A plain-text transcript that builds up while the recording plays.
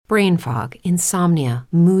brain fog, insomnia,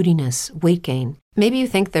 moodiness, weight gain. Maybe you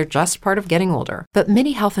think they're just part of getting older, but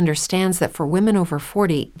MIDI Health understands that for women over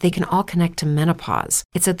 40, they can all connect to menopause.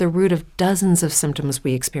 It's at the root of dozens of symptoms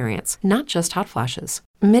we experience, not just hot flashes.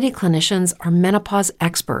 MIDI clinicians are menopause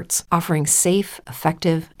experts, offering safe,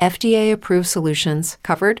 effective, FDA-approved solutions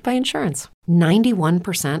covered by insurance.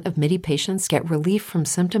 91% of MIDI patients get relief from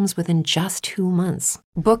symptoms within just 2 months.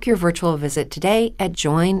 Book your virtual visit today at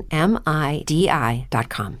joinmidi.com.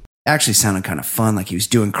 Actually sounded kind of fun, like he was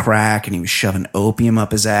doing crack and he was shoving opium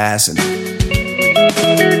up his ass. And hey,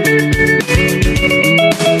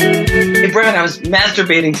 Brad, I was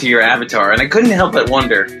masturbating to your avatar and I couldn't help but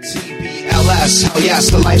wonder. CBLS, hell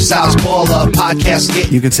yes, the lifestyle's baller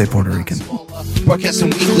podcast. You could say Puerto Rican.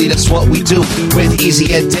 Broadcasting weekly, that's what we do with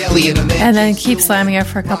Easy and Daily. And then keep slamming it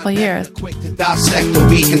for a couple of years. Quick to dissect the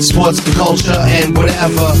week in sports, the culture, and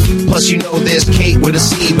whatever. Plus, you know, there's Kate with a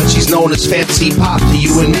C, but she's known as Fancy Pop to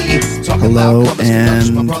you and me. Hello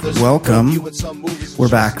and welcome. We're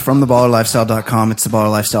back from theballerlifestyle.com. It's the Baller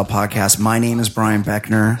Lifestyle Podcast. My name is Brian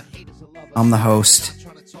Beckner. I'm the host.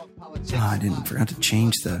 I forgot to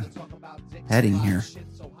change the heading here.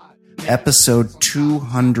 Episode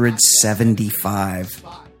 275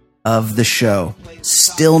 of the show.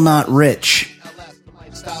 Still not rich.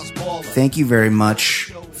 Thank you very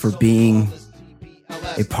much for being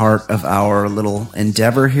a part of our little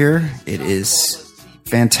endeavor here. It is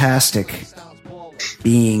fantastic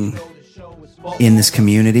being in this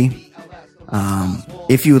community.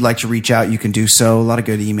 If you would like to reach out, you can do so. A lot of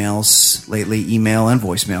good emails lately, email and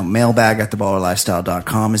voicemail. Mailbag at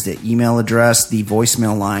theballerlifestyle.com is the email address. The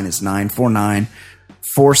voicemail line is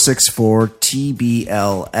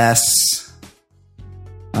 949-464-TBLS.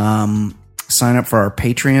 Sign up for our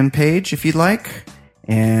Patreon page if you'd like.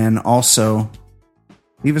 And also,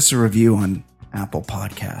 leave us a review on Apple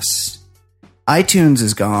Podcasts. iTunes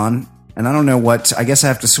is gone, and I don't know what. I guess I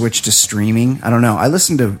have to switch to streaming. I don't know. I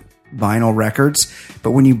listen to vinyl records,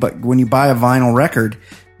 but when you buy a vinyl record,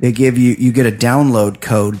 they give you get a download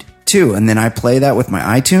code too, and then I play that with my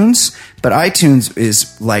iTunes. But iTunes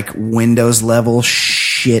is like Windows level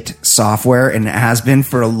shit software, and it has been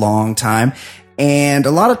for a long time. And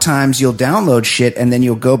a lot of times you'll download shit and then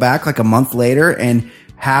you'll go back like a month later and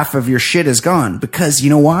half of your shit is gone. Because you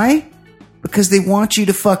know why? Because they want you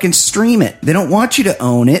to fucking stream it. They don't want you to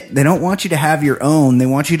own it. They don't want you to have your own. They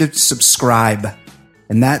want you to subscribe.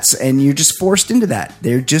 And you're just forced into that.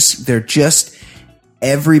 They're just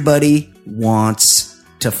everybody wants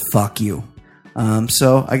to fuck you.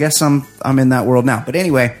 So I guess I'm in that world now. But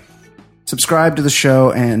anyway, subscribe to the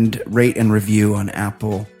show and rate and review on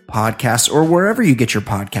Apple Podcasts or wherever you get your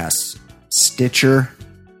podcasts. Stitcher,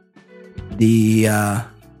 the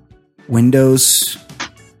Windows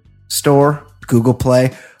Store, Google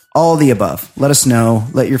Play, all the above. Let us know.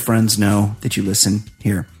 Let your friends know that you listen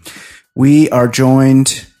here. We are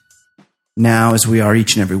joined now, as we are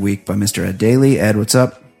each and every week, by Mr. Ed Daly. Ed, what's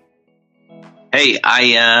up? Hey,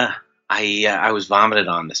 I was vomited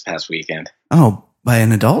on this past weekend. Oh, by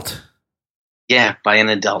an adult? Yeah, by an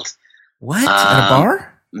adult. What? At a bar?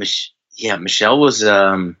 Michelle was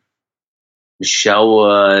doing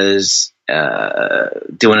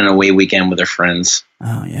an away weekend with her friends.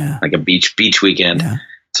 Oh yeah, like a beach weekend. Yeah.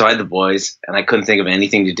 So I had the boys, and I couldn't think of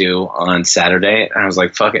anything to do on Saturday. And I was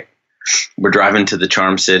like, "Fuck it, we're driving to the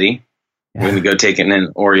Charm City. Yeah. We're gonna go take in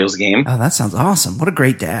an Orioles game." Oh, that sounds awesome! What a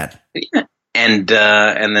great dad! Yeah. And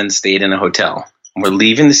then stayed in a hotel. We're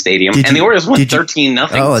leaving the stadium, and the Orioles won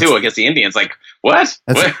 13-0 too against the Indians. Like what?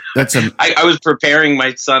 I was preparing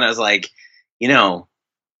my son. I was like,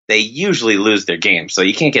 they usually lose their game, so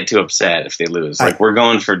you can't get too upset if they lose. Like we're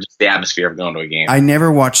going for just the atmosphere of going to a game. I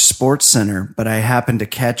never watched SportsCenter, but I happened to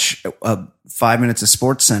catch 5 minutes of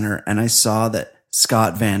SportsCenter, and I saw that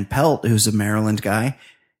Scott Van Pelt, who's a Maryland guy,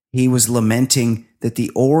 he was lamenting that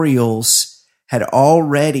the Orioles had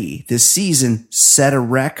already this season set a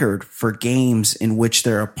record for games in which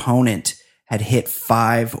their opponent had hit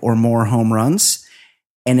 5 or more home runs,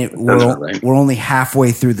 and we're only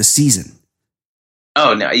halfway through the season.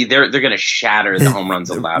 Oh no, they're going to shatter the home runs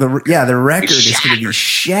allowed. The record is going to be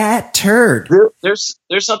shattered. There's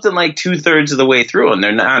something like 2/3 of the way through, and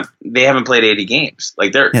they haven't played 80 games.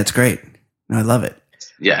 Like it's great. I love it.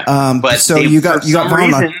 Yeah, but so you got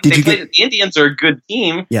reason, the Indians are a good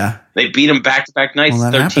team. Yeah, they beat them back-to-back nights,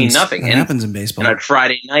 13-0. That happens in baseball. And on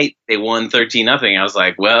Friday night, they won 13-0. I was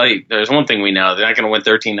like, well, there's one thing we know: they're not going to win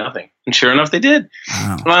 13-0. And sure enough, they did.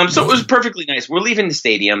 Wow. So it was perfectly nice. We're leaving the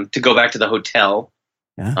stadium to go back to the hotel.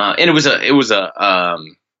 Yeah. And it was a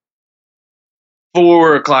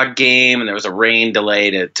 4:00 game, and there was a rain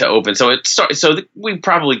delay to open. So we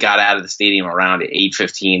probably got out of the stadium around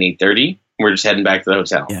 8:15, 8:30. We're just heading back to the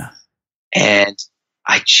hotel. Yeah. And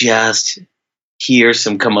I just hear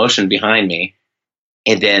some commotion behind me,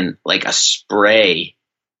 and then like a spray.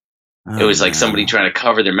 It was like somebody trying to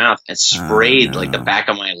cover their mouth and sprayed like the back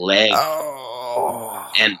of my leg.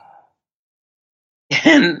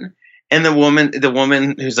 And the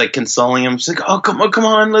woman who's like consoling him, she's like, "Oh, come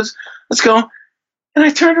on, let's go." And I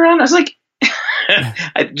turned around. I was like,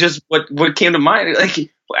 what came to mind? Like,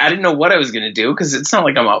 I didn't know what I was going to do because it's not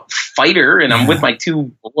like I'm a fighter and I'm with my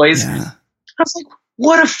two boys. Yeah. I was like,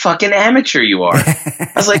 what a fucking amateur you are.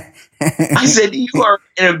 I said, you are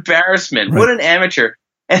an embarrassment. Right. What an amateur.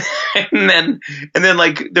 And then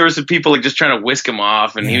like there were some people like just trying to whisk him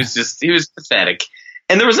off, and he was pathetic.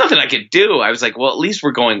 And there was nothing I could do. I was like, well, at least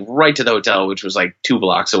we're going right to the hotel, which was like 2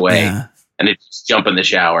 blocks away. Yeah. And it just jump in the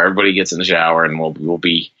shower. Everybody gets in the shower, and we'll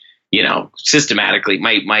be, systematically.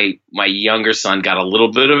 My younger son got a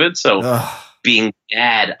little bit of it, so being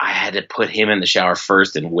dad, I had to put him in the shower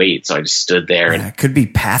first and wait. So I just stood there. Yeah, it could be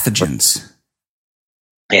pathogens.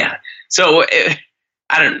 Yeah. So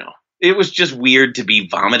I don't know. It was just weird to be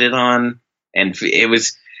vomited on, and it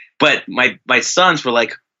was. But my sons were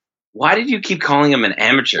like, "Why did you keep calling him an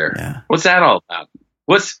amateur? Yeah. What's that all about?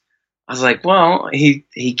 I was like, well,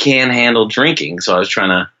 he can handle drinking, so I was trying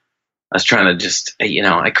to just,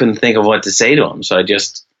 I couldn't think of what to say to him, so I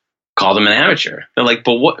just called him an amateur. They're like,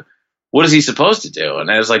 but what is he supposed to do?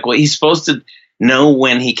 And I was like, well, he's supposed to know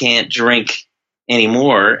when he can't drink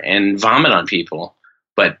anymore and vomit on people.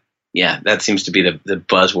 But yeah, that seems to be the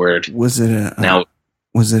buzzword. Was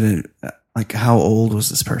it like how old was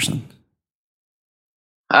this person?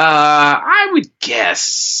 I would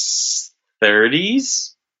guess 30s.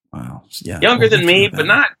 Wow. Yeah. Younger than me, but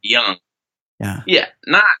not young. Yeah. Yeah.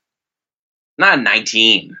 Not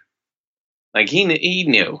 19. Like he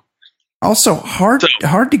knew. Also hard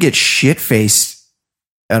to get shit faced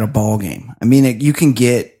at a ball game. I mean, you can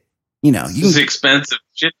get, it's expensive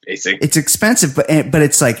shit facing. It's expensive, but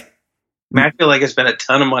it's like, I feel like I spent a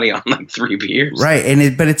ton of money on like 3 beers.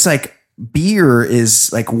 Right. But it's like beer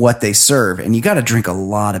is like what they serve, and you got to drink a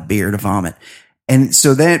lot of beer to vomit. And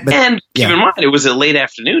so keep in mind, it was a late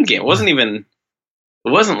afternoon game. It wasn't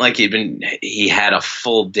like he had a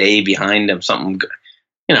full day behind him. Something,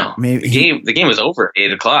 maybe the game was over at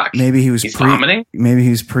 8:00. Maybe he was vomiting. Maybe he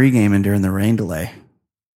was pre-gaming during the rain delay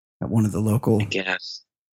at one of the local, I guess.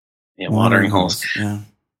 Yeah, watering holes. Yeah.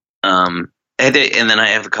 And then I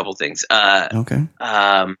have a couple things. Okay.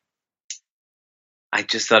 I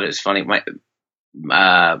just thought it was funny.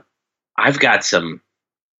 I've got some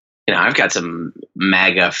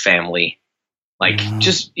MAGA family, like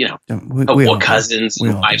cousins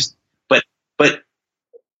and wives. But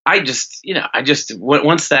I just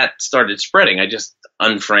once that started spreading, I just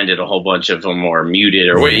unfriended a whole bunch of them or muted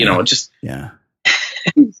or just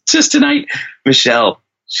tonight, Michelle,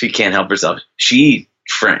 she can't help herself. She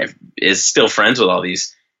is still friends with all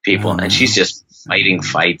these people, and she's just fighting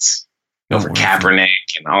fights over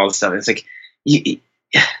Kaepernick and all this stuff. It's like,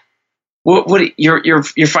 what you're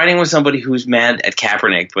fighting with somebody who's mad at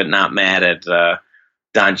Kaepernick, but not mad at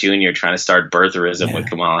Don Jr. trying to start birtherism with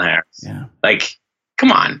Kamala Harris. Yeah, like,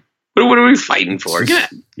 come on, what are we fighting for?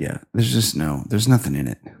 There's nothing in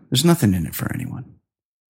it. There's nothing in it for anyone.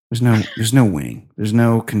 There's no winning. There's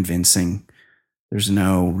no convincing. There's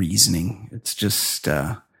no reasoning. It's just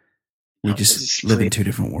we just live in 2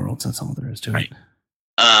 different worlds. That's all there is to it.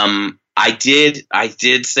 I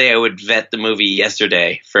did say I would vet the movie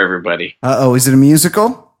Yesterday for everybody. Is it a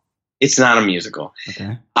musical? It's not a musical.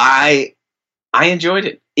 Okay. I enjoyed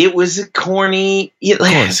it. It was a corny.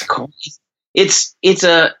 I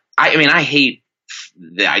hate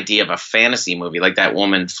the idea of a fantasy movie like that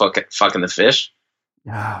woman fucking the fish.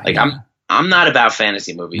 I'm not about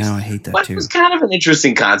fantasy movies. No, I hate that too. It was kind of an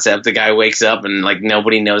interesting concept. The guy wakes up and like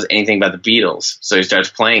nobody knows anything about the Beatles, so he starts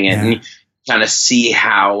playing it and you kind of see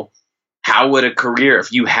how would a career,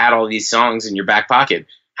 if you had all these songs in your back pocket,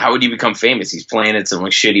 how would you become famous? He's playing at some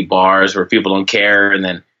like shitty bars where people don't care, and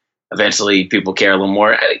then eventually people care a little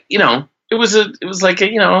more. It was like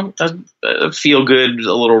a feel good,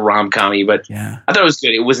 a little rom-com-y, but I thought it was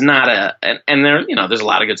good. It was not and there, there's a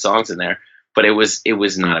lot of good songs in there, but it was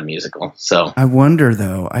not a musical. So I wonder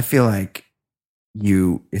though, I feel like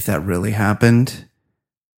if that really happened,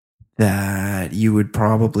 that you would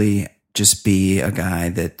probably just be a guy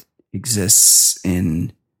that exists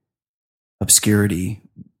in obscurity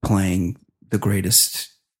playing the greatest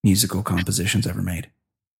musical compositions ever made.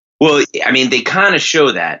 Well, I mean, they kind of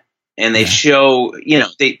show that, and they show,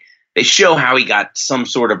 they show how he got some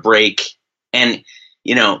sort of break And,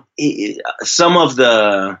 some of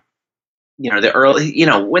the, the early,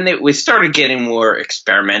 when we started getting more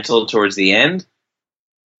experimental towards the end,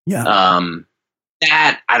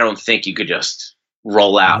 that I don't think you could just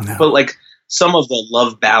roll out. No. But like some of the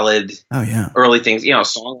love ballad early things, a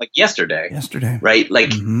song like Yesterday, right? Like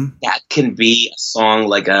that can be a song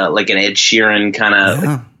like an Ed Sheeran kind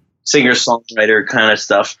of singer-songwriter kind of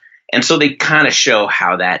stuff. And so they kind of show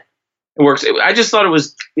how that works. I just thought it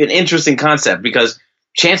was an interesting concept because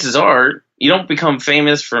chances are you don't become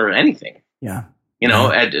famous for anything. Yeah.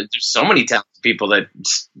 There's so many talented people that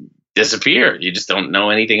disappear. You just don't know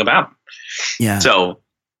anything about them. Yeah. So,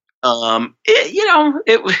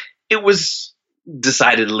 it was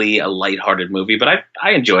decidedly a lighthearted movie, but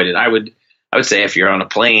I enjoyed it. I would say if you're on a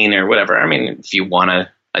plane or whatever, I mean, if you want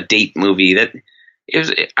a date movie,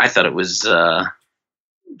 I thought it was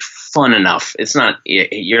fun enough. It's not,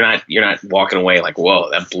 you're not walking away like, whoa,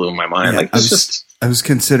 that blew my mind. Yeah, I was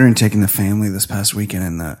considering taking the family this past weekend,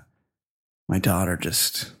 and my daughter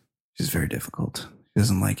she's very difficult. She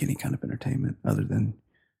doesn't like any kind of entertainment other than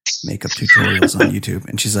makeup tutorials on YouTube.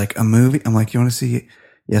 And she's like, a movie? I'm like, you want to see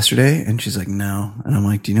Yesterday? And she's like, no. And I'm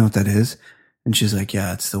like, do you know what that is? And she's like,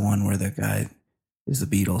 yeah, it's the one where the guy is the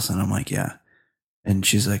Beatles. And I'm like, yeah. And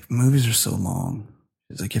she's like, movies are so long.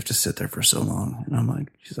 She's like, you have to sit there for so long. And I'm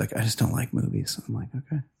like, she's like, I just don't like movies. I'm like,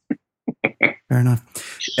 okay, fair enough.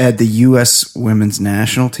 The U.S. women's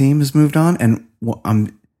national team has moved on, and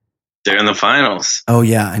they're in the finals. Oh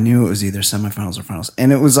yeah, I knew it was either semifinals or finals,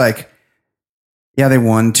 and it was like, yeah, they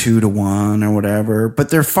won 2-1 or whatever, but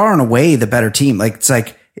they're far and away the better team. Like it's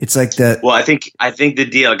like the. Well, I think the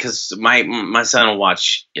deal, because my son will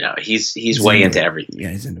watch. He's way into everything. Yeah,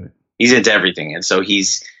 he's into it. He's into everything, and so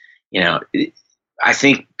he's, I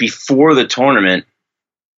think before the tournament,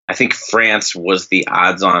 I think France was the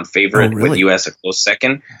odds-on favorite with U.S. a close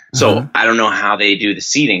second. So I don't know how they do the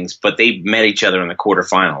seedings, but they met each other in the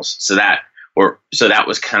quarterfinals. So that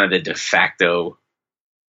was kind of the de facto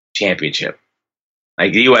championship.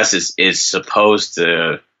 Like the U.S. is supposed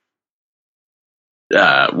to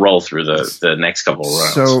roll through the next couple of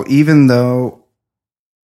rounds. So even though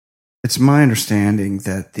it's my understanding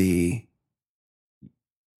that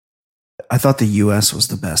I thought the U.S. was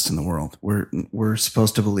the best in the world. We're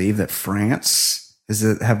supposed to believe that France is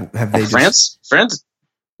it? Have they France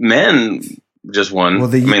men just won? Well,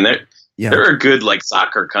 they're a good like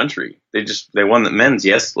soccer country. They won the men's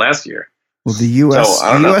last year. Well, the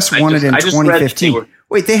U.S. won it in 2015.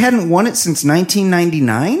 Wait, they hadn't won it since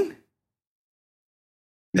 1999?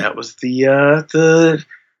 That was the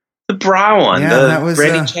bra one. Yeah, that was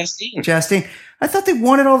Brandi Chastain. Chastain. I thought they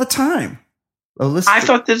won it all the time. I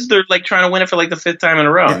thought they're like trying to win it for like the 5th time in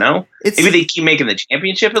a row. Yeah, no, maybe they keep making the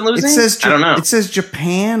championship and losing. I don't know. It says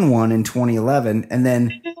Japan won in 2011, and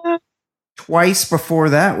then twice before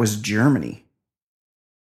that was Germany.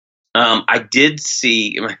 I did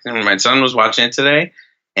see my son was watching it today,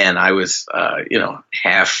 and I was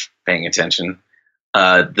half paying attention.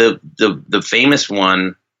 The famous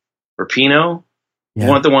one, Rapinoe,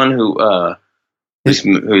 the one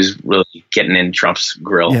who's really getting in Trump's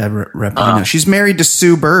grill. Yeah, Rapinoe. She's married to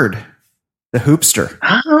Sue Bird, the hoopster.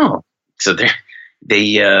 Oh, so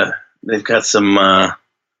they've got some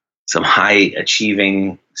high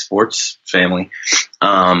achieving sports family.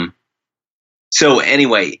 So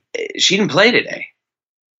anyway, she didn't play today.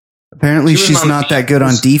 Apparently, she's not that good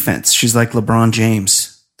on defense. She's like LeBron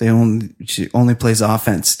James. She only plays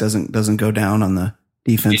offense. Doesn't go down on the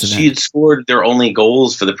defensive end. She had scored their only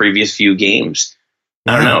goals for the previous few games.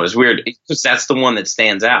 I don't know. It was weird because that's the one that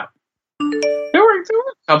stands out. There were a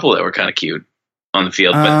couple that were kind of cute on the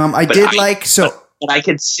field. But I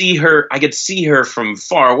could see her. I could see her from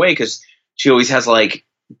far away because she always has like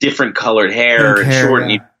different colored hair and short,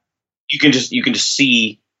 and you can just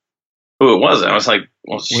see who it was. And I was like,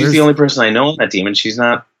 well, she's the only person I know on that team, and she's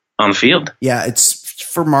not on the field. Yeah, it's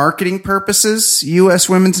for marketing purposes, U.S.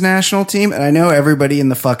 women's national team. And I know everybody in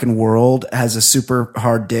the fucking world has a super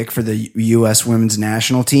hard dick for the U.S. women's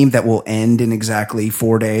national team that will end in exactly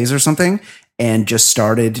 4 days or something, and just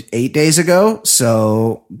started 8 days ago.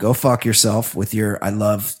 So go fuck yourself with your I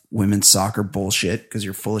love women's soccer bullshit because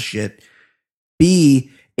you're full of shit.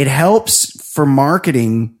 B, it helps for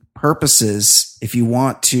marketing purposes if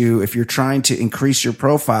you're trying to increase your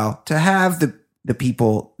profile to have the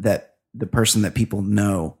person that people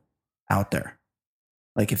know out there.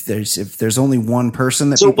 Like if there's only one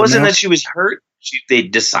person that so it wasn't that she was hurt. They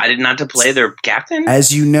decided not to play their captain.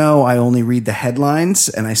 As you know, I only read the headlines,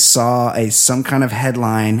 and I saw some kind of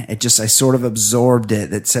headline. I sort of absorbed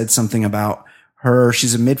it that said something about her.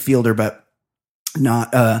 She's a midfielder, but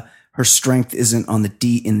not her strength isn't on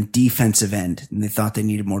in the defensive end, and they thought they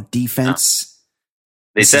needed more defense.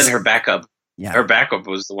 No. They said her backup. Yeah. Her backup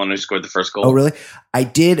was the one who scored the first goal. Oh, really? I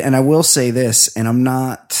did, and I will say this, and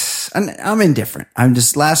I'm indifferent. I'm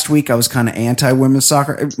just, last week I was kind of anti-women's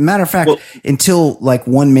soccer. Matter of fact, until like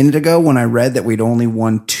 1 minute ago when I read that we'd only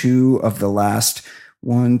won 2 of the last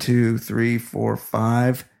 1, 2, 3, 4,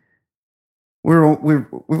 5.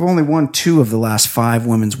 We've only won 2 of the last 5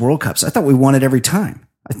 women's World Cups. I thought we won it every time.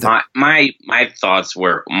 My thoughts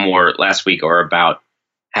were more last week or about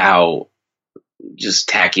how just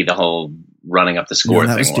tacky the whole running up the score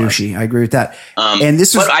thing was. Douchey. I agree with that.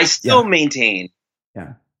 But I still maintain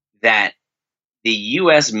that the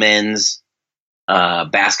U.S. men's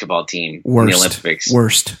basketball team in the Olympics,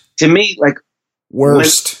 to me, like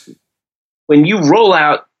worst. When you roll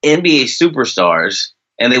out NBA superstars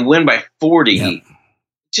and they win by 40, it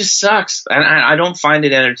just sucks. And I don't find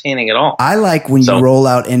it entertaining at all. I like when you roll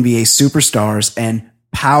out NBA superstars and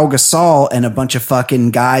Pau Gasol and a bunch of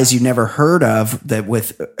fucking guys you never heard of that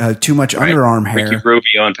with too much underarm hair. Ricky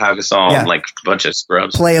Rubio and Pau Gasol and like a bunch of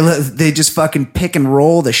scrubs. They just fucking pick and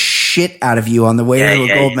roll the shit out of you on the way to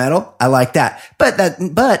a gold medal. I like that.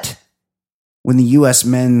 But when the U.S.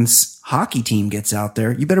 men's hockey team gets out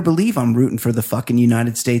there, you better believe I'm rooting for the fucking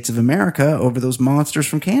United States of America over those monsters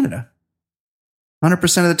from Canada.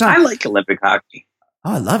 100% of the time. I like Olympic hockey.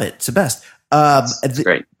 Oh, I love it. It's the best. It's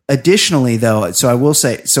great. Additionally, though, so I will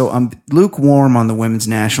say, so I'm lukewarm on the women's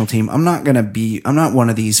national team. I'm not one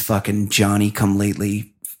of these fucking Johnny come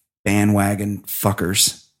lately bandwagon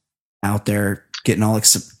fuckers out there getting all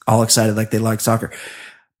excited like they like soccer.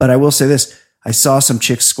 But I will say this. I saw some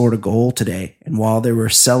chicks scored a goal today, and while they were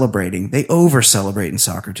celebrating, they over celebrate in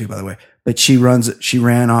soccer too, by the way. But she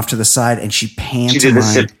ran off to the side and she pantomimed. She did the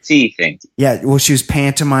sip tea thing. Yeah, well, she was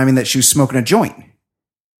pantomiming that she was smoking a joint.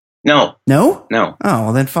 No. Oh,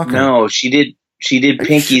 well then fuck her. No, she did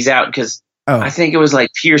pinkies out because I think it was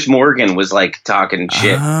like Piers Morgan was like talking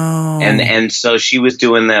shit, and so she was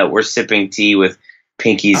doing we're sipping tea with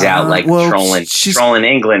pinkies out, like trolling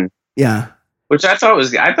England. Yeah, which I thought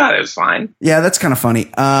it was fine. Yeah, that's kind of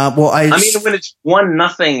funny. I mean, when it's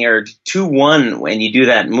 1-0 or 2-1 when you do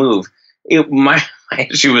that move, my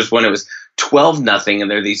issue was when it was 12-0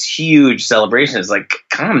 and there are these huge celebrations. Like,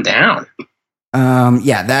 calm down. You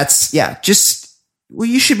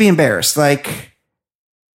should be embarrassed. Like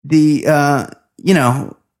the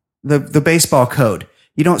baseball code.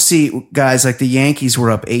 You don't see guys like the Yankees were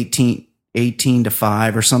up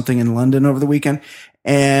 18-5 or something in London over the weekend.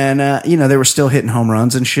 And, they were still hitting home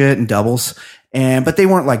runs and shit and doubles. But they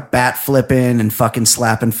weren't like bat flipping and fucking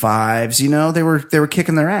slapping fives. They were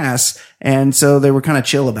kicking their ass. And so they were kind of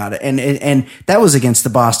chill about it. And that was against the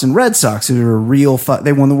Boston Red Sox, who were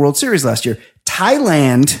they won the World Series last year.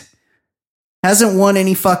 Thailand hasn't won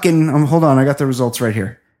any fucking, hold on. I got the results right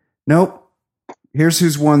here. Nope. Here's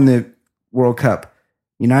who's won the World Cup.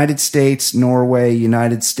 United States, Norway,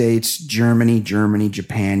 United States, Germany,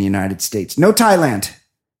 Japan, United States. No Thailand.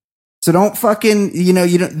 So don't fucking,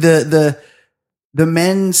 the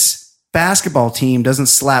men's basketball team doesn't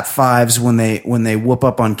slap fives when they whoop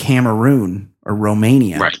up on Cameroon or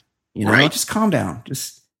Romania. Right. Just calm down.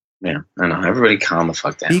 I know. Everybody calm the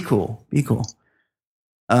fuck down. Be cool.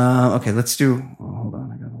 Okay, let's do. Hold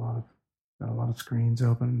on, I got a lot of screens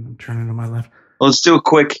open. I'm turning to my left. Well, let's do a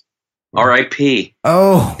quick R.I.P.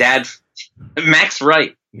 Oh, Dad, Max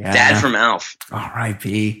Wright, Dad from Alf.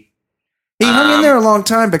 R.I.P. He hung in there a long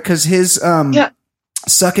time because his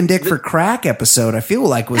sucking dick for crack episode, I feel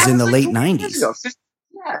like, was in the late 90s.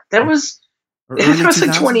 Yeah, that was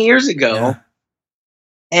like 20 years ago. Yeah.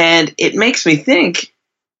 And it makes me think,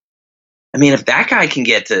 I mean, if that guy can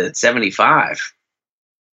get to 75,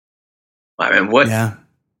 I mean, what's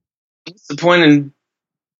the point in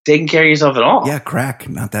taking care of yourself at all? Yeah, crack,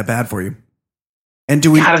 not that bad for you. And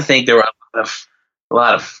gotta think there were a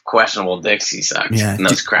lot of questionable dicks he sucked in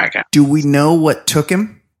those crack out. Do we know what took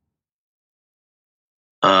him?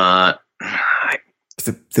 The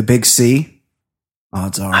big C?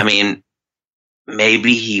 Odds are. I mean,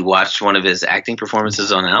 maybe he watched one of his acting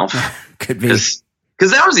performances on Alf. Could be. Because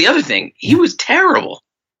that was the other thing. He was terrible.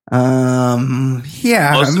 Yeah.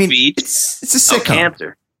 Most I mean, Beach. It's a sitcom.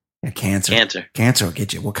 Cancer. Yeah, cancer. Cancer will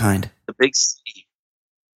get you. What kind? The big C.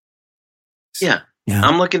 Yeah.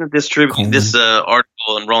 I'm looking at this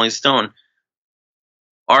article in Rolling Stone.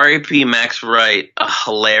 R.I.P. Max Wright, a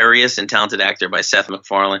hilarious and talented actor by Seth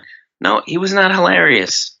MacFarlane. No, he was not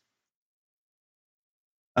hilarious.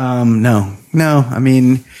 No. I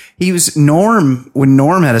mean, he was Norm. When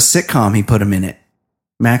Norm had a sitcom, he put him in it.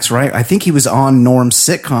 Max Wright. I think he was on Norm's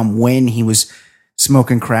sitcom when he was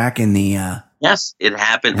smoking crack in the Yes, it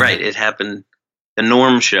happened. Right, it happened. The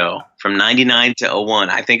Norm Show from '99 to 01.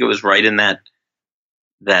 I think it was right in that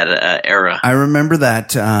era. I remember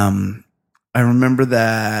that. I remember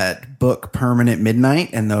that book, Permanent Midnight,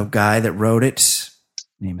 and the guy that wrote it,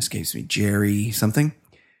 name escapes me, Jerry something.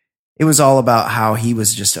 It was all about how he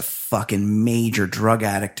was just a fucking major drug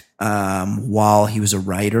addict while he was a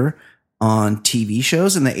writer on TV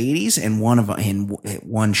shows in the 80s. And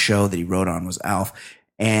one show that he wrote on was Alf.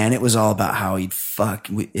 And it was all about how he'd fuck.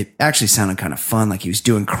 It actually sounded kind of fun. Like he was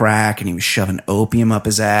doing crack and he was shoving opium up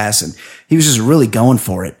his ass. And he was just really going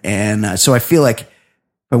for it. And so I feel like if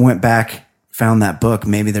I went back, found that book,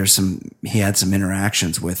 maybe he had some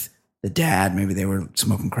interactions with the dad. Maybe they were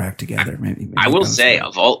smoking crack together. Maybe I will say,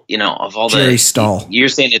 of all Jerry Stahl. You're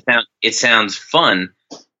saying it sounds fun,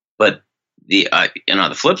 but the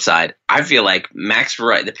flip side, I feel like Max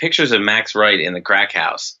Wright, the pictures of Max Wright in the crack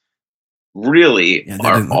house really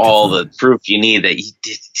are all the proof you need that you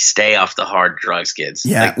stay off the hard drugs, kids.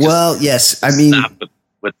 Yeah. Like, yes. I mean, stop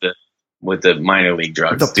with the minor league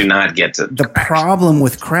drugs. Do not get to the crack. Problem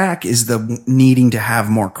with crack is the needing to have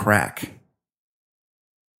more crack.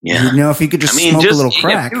 Yeah. You know, if you could just smoke a little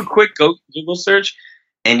crack. Do a quick Google search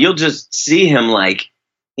and you'll just see him like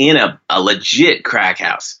in a legit crack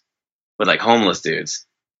house with like homeless dudes.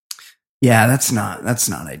 Yeah, that's not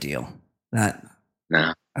ideal. No.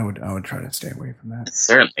 I would try to stay away from that.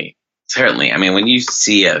 Certainly. I mean, when you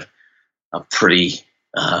see a pretty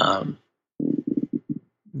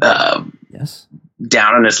yes,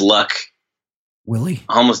 down on his luck Willie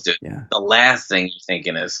homeless dude, the last thing you're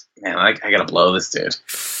thinking is, man, I gotta blow this dude.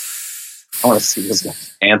 I want to see this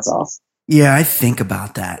guy's pants off. Yeah, I think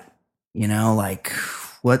about that. You know, like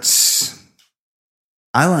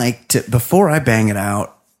I like to, before I bang it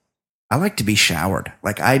out, I like to be showered.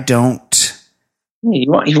 Like I don't.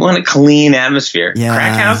 You want a clean atmosphere. Yeah.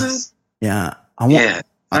 Crack houses? Yeah.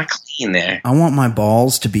 Not clean there. I want my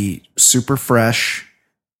balls to be super fresh,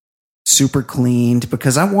 super cleaned,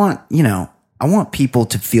 because I want people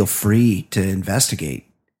to feel free to investigate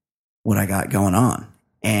what I got going on.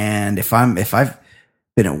 And if I've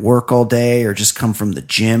been at work all day or just come from the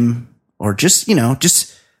gym or just the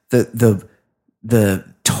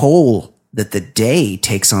toll that the day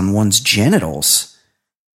takes on one's genitals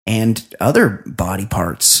and other body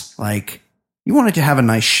parts, like you wanted to have a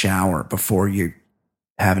nice shower before you're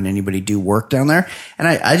having anybody do work down there. And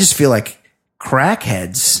I just feel like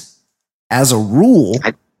crackheads, as a rule,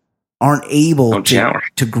 aren't able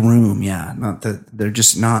to groom. Yeah, they're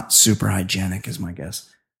just not super hygienic, is my guess.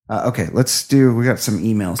 Okay, we got some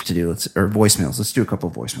emails to do. Or voicemails. Let's do a couple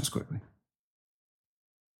of voicemails quickly.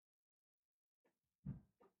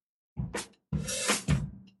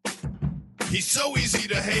 He's so easy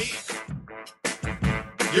to hate.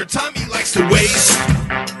 Your time he likes to waste.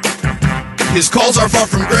 His calls are far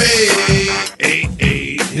from great.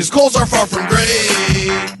 His calls are far from great.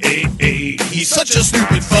 He's such a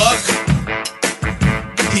stupid fuck.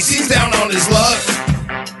 He seems down on his luck.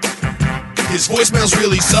 His voicemails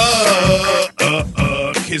really suck.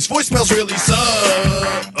 His voicemails really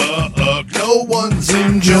suck. No one's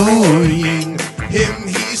enjoying him.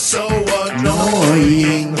 He's so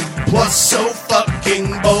annoying. Plus so fucking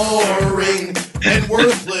boring and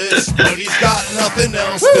worthless. But he's got nothing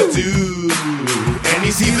else to do. And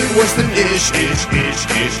he's even worse than ish.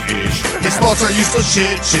 His thoughts are useless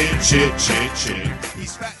shit.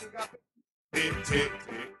 He's fat and got tit.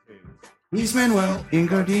 He's Manuel in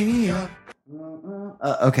Gardenia.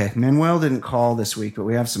 Okay, Manuel didn't call this week, but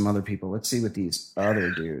we have some other people. Let's see what these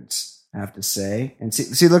other dudes have to say. And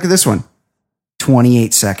see, look at this one.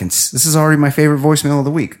 28 seconds. This is already my favorite voicemail of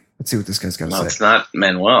the week. Let's see what this guy's got to say. No, it's not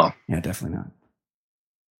Manuel. Yeah, definitely not.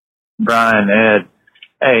 Brian, Ed.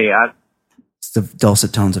 Hey, it's the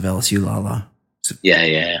dulcet tones of LSU Lala.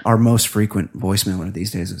 Yeah. Our most frequent voicemailer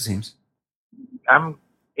these days, it seems. I'm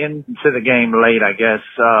into the game late, I guess.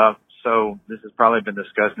 So this has probably been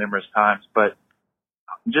discussed numerous times, but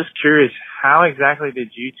I'm just curious, how exactly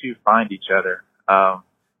did you two find each other? I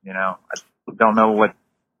don't know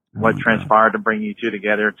what transpired to bring you two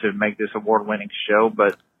together to make this award-winning show,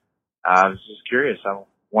 but I was just curious. I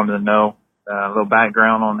wanted to know a little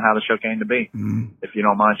background on how the show came to be, if you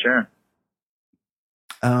don't mind sharing.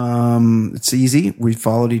 It's easy. We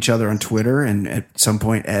followed each other on Twitter, and at some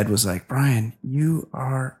point Ed was like, Brian, you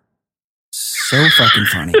are so fucking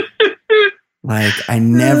funny. Like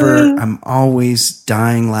I'm always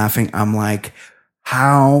dying laughing. I'm like,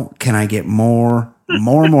 how can I get more,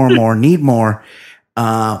 need more?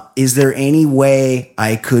 Is there any way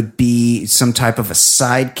I could be some type of a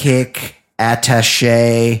sidekick,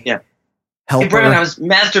 attaché? Yeah. Helper? Hey, Brian, I was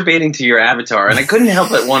masturbating to your avatar and I couldn't help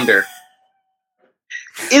but wonder,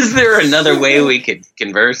 Is there another way we could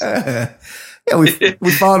converse? Yeah,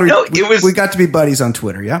 we followed. No, we got to be buddies on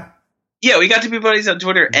Twitter. Yeah. Yeah, we got to be buddies on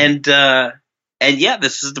Twitter, and yeah,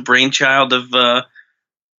 this is the brainchild of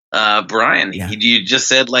Brian. Yeah. You just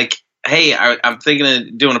said like, hey, I'm thinking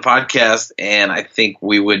of doing a podcast, and I think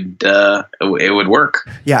we would it would work.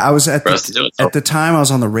 Yeah, I was at the time I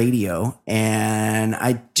was on the radio, and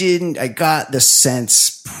I got the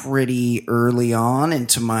sense pretty early on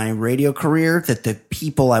into my radio career that the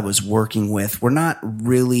people I was working with were not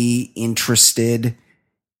really interested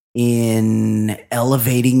in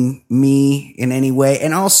elevating me in any way,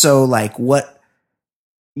 and also like what,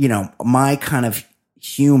 my kind of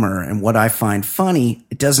humor and what I find funny,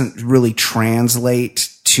 it doesn't really translate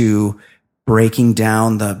to breaking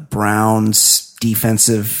down the Browns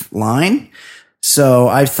defensive line. So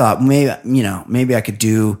I thought maybe I could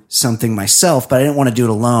do something myself, but I didn't want to do it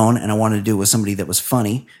alone, and I wanted to do it with somebody that was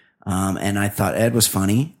funny. And I thought Ed was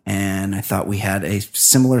funny, and I thought we had a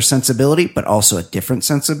similar sensibility, but also a different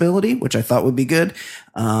sensibility, which I thought would be good.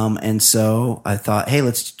 And so I thought, hey,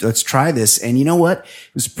 let's try this. And you know what?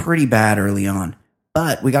 It was pretty bad early on,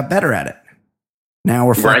 but we got better at it. Now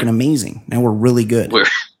we're fucking amazing. Now we're really good.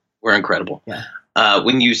 We're incredible. Yeah.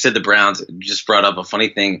 When you said the Browns, just brought up a funny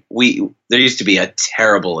thing. There used to be a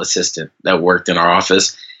terrible assistant that worked in our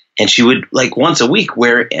office, and she would like once a week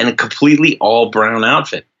wear in a completely all brown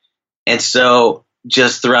outfit. And so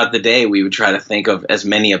just throughout the day, we would try to think of as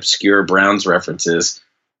many obscure Browns references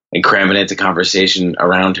and cram it into conversation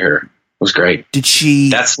around her. It was great.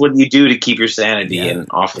 That's what you do to keep your sanity in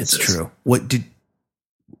offices. It's true. What did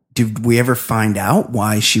we ever find out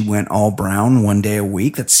why she went all brown one day a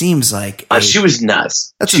week? That seems like she was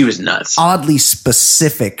nuts. She was nuts. Oddly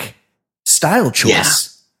specific style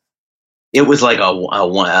choice. Yeah. It was like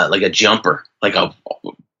a jumper, like a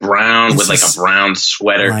brown with like a brown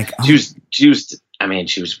sweater. She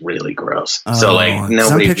was really gross. So like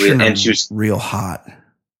nobody really, and she was real hot.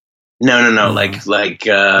 No. Like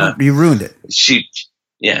you ruined it. She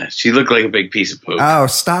looked like a big piece of poop. Oh,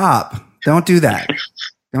 stop. Don't do that.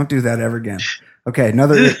 Don't do that ever again. Okay.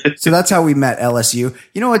 So that's how we met, LSU.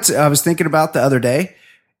 You know what I was thinking about the other day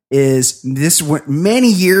is this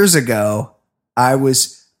many years ago. I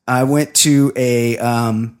went to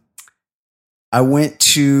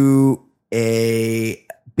a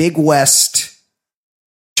Big West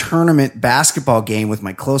tournament basketball game with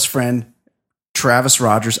my close friend, Travis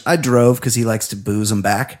Rogers. I drove because he likes to booze them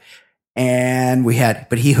back.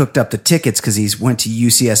 But he hooked up the tickets because he went to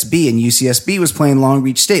UCSB, and UCSB was playing Long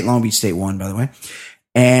Beach State. Long Beach State won, by the way.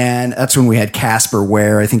 And that's when we had Casper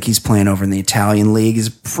Ware. I think he's playing over in the Italian league. He's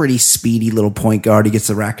a pretty speedy little point guard. He gets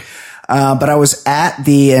the rack. But I was at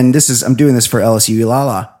I'm doing this for LSU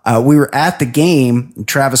Lala. We were at the game, and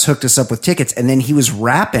Travis hooked us up with tickets, and then he was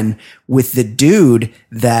rapping with the dude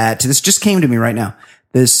this just came to me right now.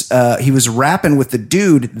 He was rapping with the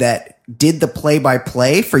dude that did the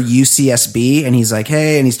play-by-play for UCSB, and he's like,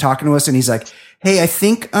 hey, and he's talking to us, and he's like, hey, I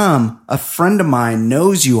think, a friend of mine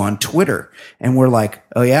knows you on Twitter. And we're like,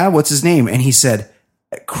 oh yeah, what's his name? And he said,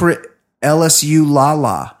 LSU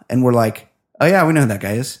Lala. And we're like, oh yeah, we know who that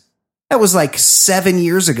guy is. That was like 7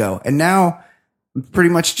 years ago. And now I'm pretty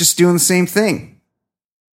much just doing the same thing.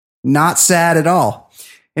 Not sad at all.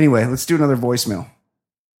 Anyway, let's do another voicemail.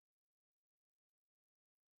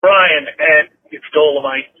 Brian, and it's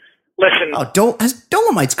Dolomite. Listen. Has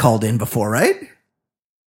Dolomite's called in before, right?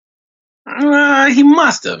 He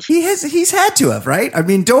must have. He's had to have, right? I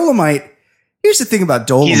mean, Dolomite. Here's the thing about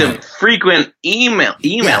Dolomite. He's a frequent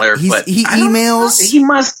emailer, but he emails. He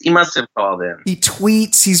must have called in. He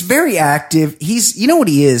tweets. He's very active. You know what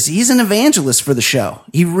he is? He's an evangelist for the show.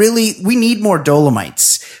 We need more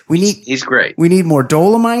Dolomites. He's great. We need more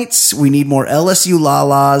Dolomites. We need more LSU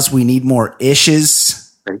Lalas. We need more Ishes.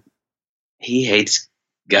 He hates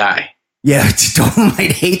Guy. Yeah,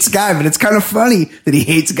 Dolomite hates Guy, but it's kind of funny that he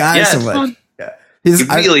hates Guy so much. Yeah. He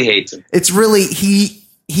really hates him. It's really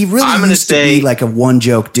he really used to be like a one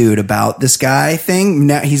joke dude about this Guy thing.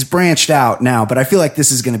 Now he's branched out now, but I feel like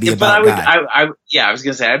this is going to be about Guy. I was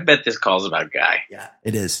going to say, I bet this call's about Guy. Yeah,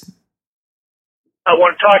 it is. I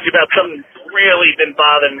want to talk to you about something that's really been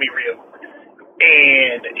bothering me real.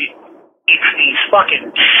 And it's these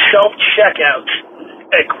fucking self-checkouts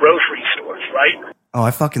at grocery stores, right? Oh,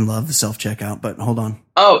 I fucking love the self-checkout, but hold on.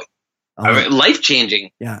 Oh,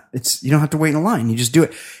 life-changing. Yeah, you don't have to wait in a line. You just do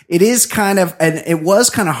it. It is kind of, and it was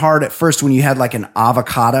kind of hard at first when you had like an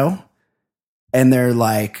avocado and you're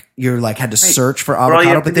like had to search for avocado. All you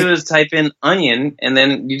have to do is type in onion and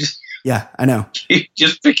then you just. Yeah, I know. You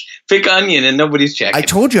just pick onion and nobody's checking. I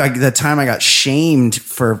told you the time I got shamed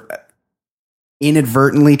for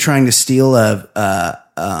inadvertently trying to steal a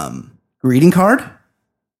greeting card.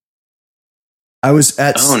 I was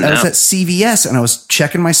at CVS and I was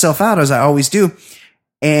checking myself out, as I always do.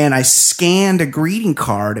 And I scanned a greeting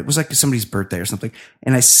card. It was like somebody's birthday or something.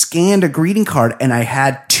 And I scanned a greeting card and I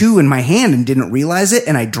had 2 in my hand and didn't realize it.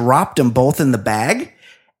 And I dropped them both in the bag.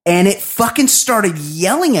 And it fucking started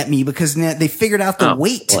yelling at me because they figured out the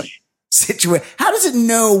weight situation. How does it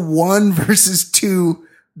know 1 versus 2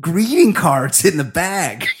 greeting cards in the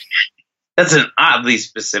bag? That's an oddly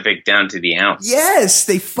specific down to the ounce. Yes,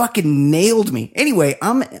 they fucking nailed me. Anyway,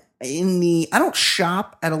 I don't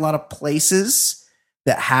shop at a lot of places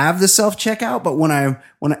that have the self-checkout,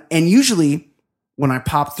 but usually when I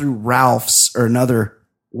pop through Ralph's or another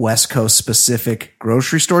West Coast specific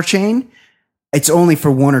grocery store chain, it's only for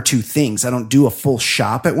 1 or 2 things. I don't do a full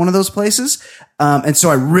shop at one of those places. And so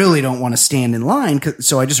I really don't want to stand in line.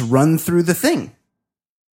 So I just run through the thing.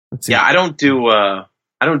 Yeah. I don't do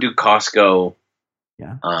Costco.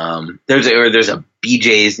 Yeah. There's a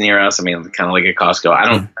BJ's near us. I mean, kind of like a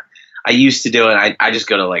Costco. I used to do it. I just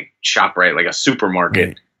go to like ShopRite, like a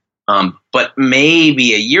supermarket. Right. But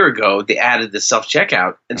maybe a year ago they added the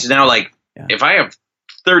self-checkout. And so now if I have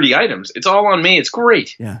 30 items, it's all on me. It's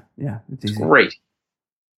great. Yeah. It's great.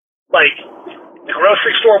 Like, the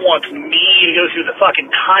grocery store wants me to go through the fucking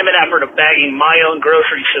time and effort of bagging my own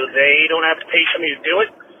groceries so they don't have to pay somebody to do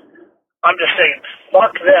it. I'm just saying,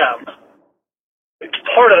 fuck them. It's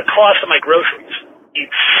part of the cost of my groceries.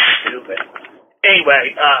 It's stupid.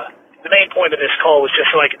 Anyway, the main point of this call was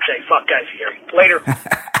just so I could say, fuck Guy Fieri. Later.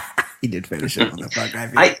 He did finish it on the fuck Guy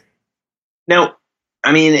Fieri.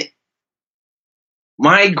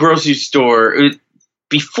 My grocery store,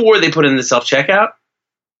 before they put in the self-checkout,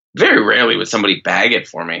 very rarely would somebody bag it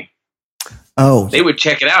for me. Oh. They would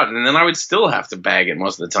check it out, and then I would still have to bag it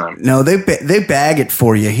most of the time. No, they bag it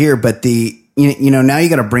for you here, but now you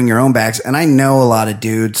got to bring your own bags. And I know a lot of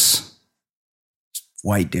dudes,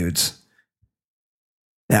 white dudes,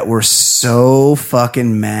 that were so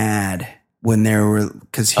fucking mad when there were,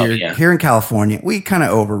 because here in California, we kind of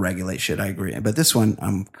overregulate shit. I agree, but this one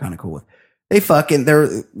I'm kind of cool with.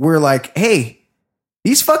 We're like, hey,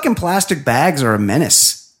 these fucking plastic bags are a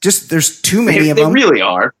menace. Just there's too many of them. They really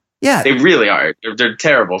are. Yeah, they really are. They're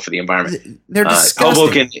terrible for the environment. They're disgusting.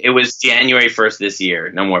 Hoboken, it was January 1st this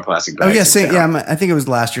year. No more plastic bags. Oh yeah, I think it was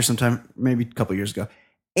last year sometime, maybe a couple years ago,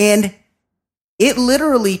 and it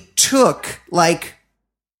literally took like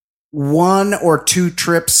 1 or 2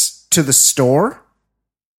 trips to the store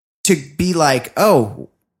to be like, oh,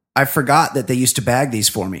 I forgot that they used to bag these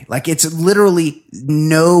for me. Like, it's literally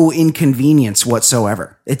no inconvenience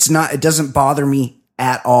whatsoever. It doesn't bother me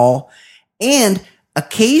at all. And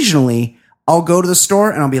occasionally I'll go to the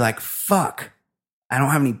store and I'll be like, fuck, I don't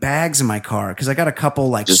have any bags in my car. Cause I got a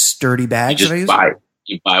couple sturdy bags that I use.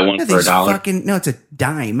 You buy one for $1. No, it's a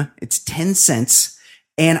dime. It's 10 cents.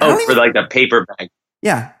 And for like the paper bag.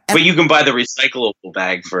 Yeah. But you can buy the recyclable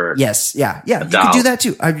bag for yes. Yeah. You can do that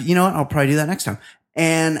too. You know what? I'll probably do that next time.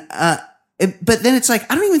 And, but then it's like,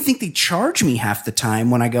 I don't even think they charge me half the time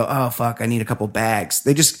when I go, oh fuck, I need a couple bags.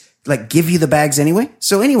 They just give you the bags anyway.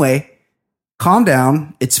 So anyway, calm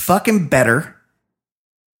down. It's fucking better.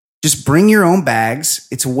 Just bring your own bags.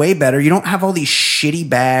 It's way better. You don't have all these shitty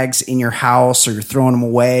bags in your house, or you're throwing them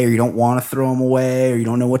away, or you don't want to throw them away, or you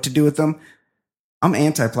don't know what to do with them. I'm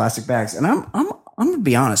anti-plastic bags. And I'm going to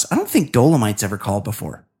be honest. I don't think Dolomite's ever called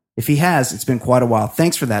before. If he has, it's been quite a while.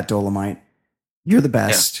 Thanks for that, Dolomite. You're the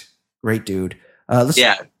best. Yeah. Great dude.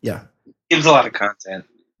 Yeah. Gives a lot of content.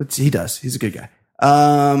 He does. He's a good guy.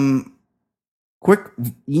 Quick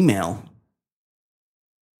email.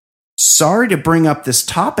 Sorry to bring up this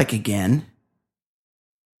topic again.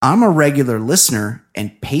 I'm a regular listener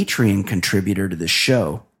and Patreon contributor to this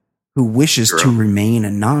show who wishes to remain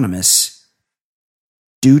anonymous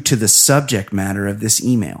due to the subject matter of this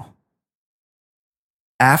email.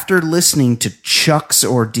 After listening to Chuck's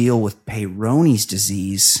ordeal with Peyronie's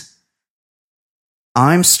disease,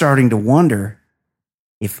 I'm starting to wonder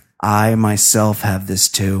if I myself have this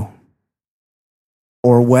too,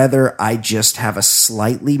 or whether I just have a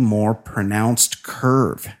slightly more pronounced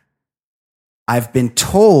curve. I've been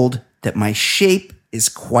told that my shape is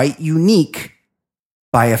quite unique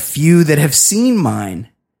by a few that have seen mine.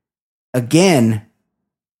 Again,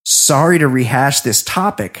 sorry to rehash this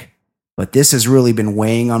topic, but this has really been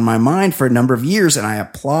weighing on my mind for a number of years, and I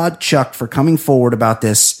applaud Chuck for coming forward about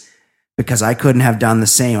this because I couldn't have done the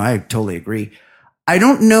same. I totally agree. I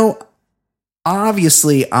don't know.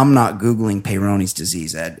 Obviously, I'm not Googling Peyronie's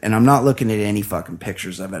disease, Ed, and I'm not looking at any fucking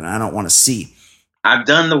pictures of it, and I don't want to see. I've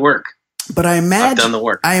done the work. But I've done the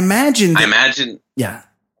work. I imagine. Yeah.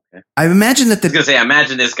 I imagine that I was going to say, I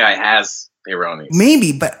imagine this guy has Peyronie's.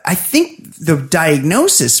 Maybe, but I think the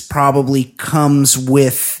diagnosis probably comes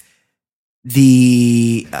with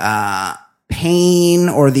the pain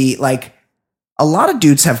or the, like, a lot of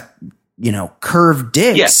dudes have, curved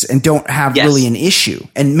dicks and don't have really an issue.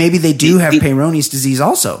 And maybe they do have Peyronie's disease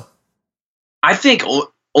also. I think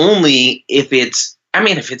only if it's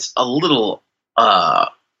a little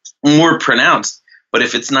more pronounced, but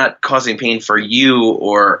if it's not causing pain for you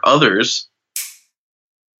or others,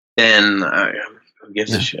 then who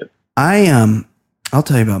gives a shit? I'll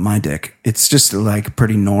tell you about my dick. It's just like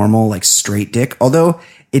pretty normal, like straight dick. Although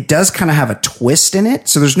it does kind of have a twist in it.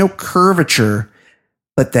 So there's no curvature,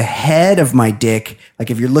 but the head of my dick, like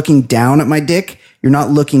if you're looking down at my dick, you're not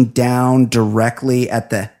looking down directly at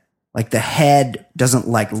the head doesn't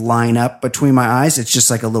like line up between my eyes. It's just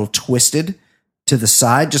like a little twisted to the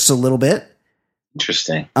side, just a little bit.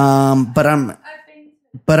 Interesting. But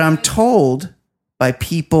I'm told by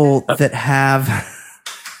people that have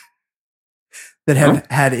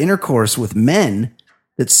had intercourse with men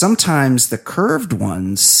that sometimes the curved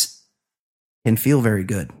ones can feel very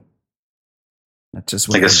good. That's just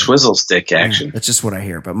what like a swizzle stick action. Yeah, that's just what I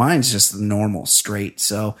hear. But mine's just normal, straight.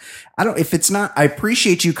 So I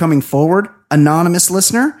appreciate you coming forward, anonymous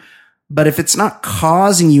listener. But if it's not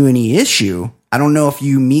causing you any issue, I don't know if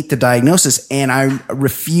you meet the diagnosis. And I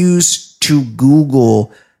refuse to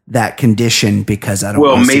Google that condition because I don't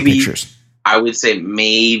want to see pictures. I would say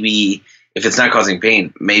maybe if it's not causing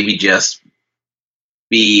pain, maybe just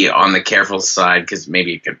be on the careful side because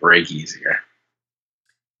maybe it could break easier.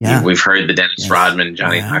 Yeah. We've heard the Dennis Rodman,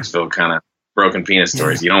 Johnny Knoxville kind of broken penis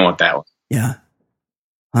stories. You don't want that one. Yeah.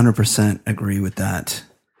 100% agree with that.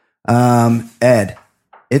 Ed,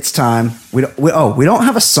 it's time. We don't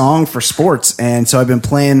have a song for sports. And so I've been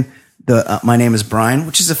playing My Name is Brian,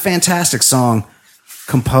 which is a fantastic song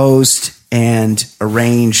composed and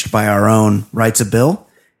arranged by our own Writes a Bill.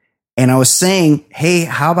 And I was saying, hey,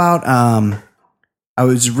 how about, I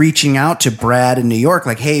was reaching out to Brad in New York,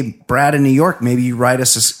 like, hey, Brad in New York, maybe you write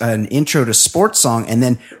us an intro to sports song. And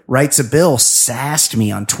then Writes a Bill sassed me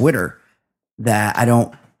on Twitter that I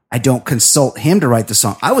don't consult him to write the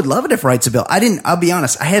song. I would love it if Writes a Bill. I'll be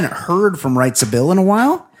honest, I hadn't heard from Writes a Bill in a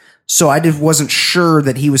while. So I just wasn't sure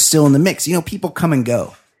that he was still in the mix. People come and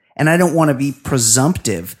go. And I don't want to be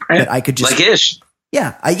presumptive that I could just. Like Ish.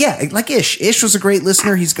 Yeah, like Ish. Ish was a great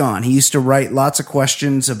listener. He's gone. He used to write lots of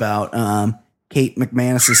questions about Kate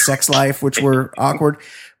McManus's sex life, which were awkward.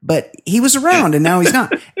 But he was around, and now he's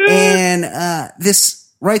not. And this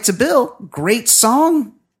Writes a Bill, great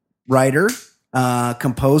song writer,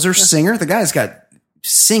 composer, singer. The guy's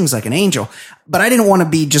sings like an angel. But I didn't want to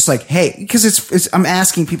be just like, hey, because I'm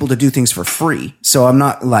asking people to do things for free. So I'm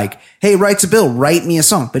not like, hey, Writes a Bill, write me a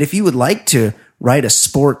song. But if you would like to write a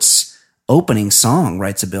sports opening song,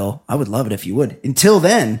 Writes a Bill, I would love it if you would. Until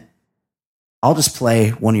then, I'll just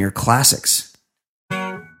play one of your classics.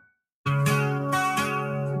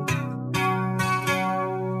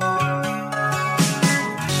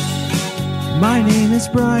 My name is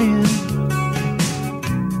Brian.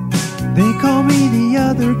 They call me the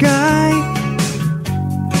other guy.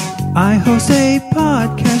 I host a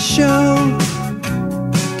podcast show.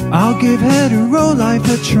 I'll give hetero life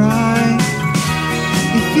a try.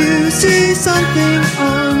 If you see something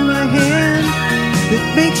on my hand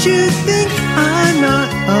that makes you think I'm not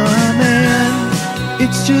a man,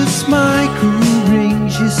 it's just my cool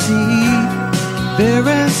rings, you see. They're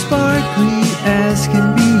as sparkly as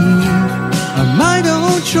can be. A might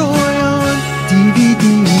old Troy on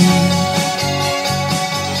DVD.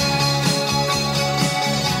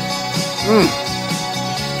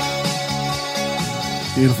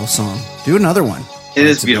 Beautiful song. Do another one. It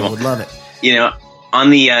is beautiful. I would love it. On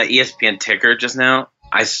the ESPN ticker just now,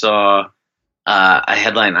 I saw a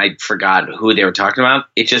headline. I forgot who they were talking about.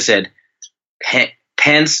 It just said,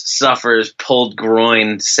 Pence suffers pulled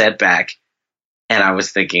groin setback. And I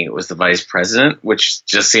was thinking it was the vice president, which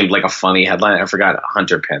just seemed like a funny headline. I forgot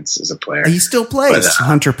Hunter Pence is a player. He still plays,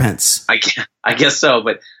 Hunter Pence. I guess so.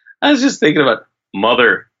 But I was just thinking about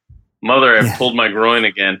mother, I pulled my groin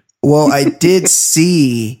again. Well, I did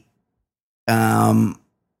see today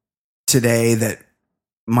that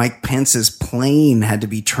Mike Pence's plane had to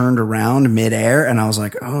be turned around midair. And I was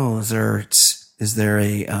like, oh, is there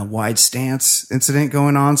a wide stance incident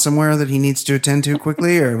going on somewhere that he needs to attend to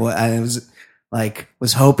quickly? Or what? I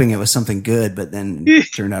was hoping it was something good, but then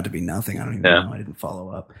it turned out to be nothing. I don't even know. I didn't follow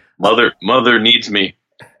up. Mother needs me.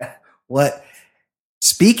 What?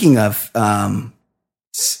 Speaking of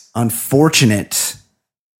unfortunate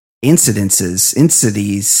incidences.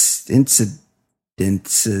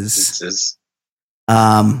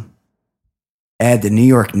 Ed, the New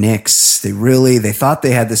York Knicks, they thought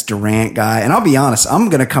they had this Durant guy. And I'll be honest, I'm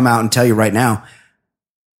going to come out and tell you right now,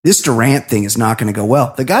 this Durant thing is not going to go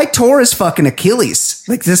well. The guy tore his fucking Achilles.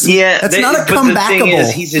 Like this, that's not a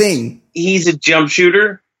comebackable thing. He's a jump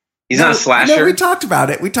shooter. He's not a slasher. No, we talked about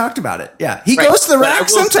it. Yeah. He goes to the rack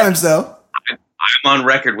sometimes, though. I'm on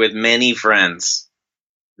record with many friends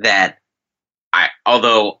that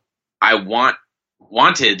although I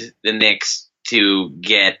wanted the Knicks to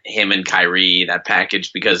get him and Kyrie, that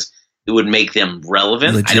package, because it would make them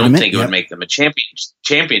relevant. I don't think it would make them a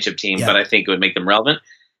championship team, but I think it would make them relevant.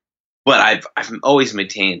 But I've always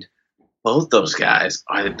maintained both those guys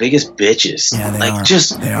are the biggest bitches. Yeah,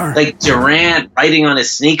 they are. Like Durant writing on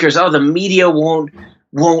his sneakers. Oh, the media won't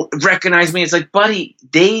recognize me. It's like, buddy,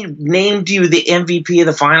 they named you the MVP of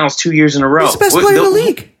the finals 2 years in a row. He's the best player in the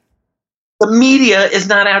league. The media is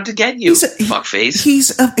not out to get you, fuckface. He's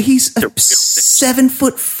a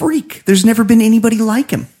 7-foot freak. There's never been anybody like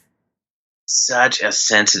him. Such a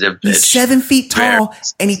sensitive bitch. He's 7 feet tall,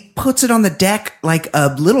 and he puts it on the deck like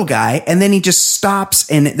a little guy, and then he just stops,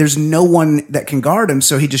 and there's no one that can guard him,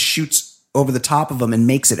 so he just shoots over the top of him and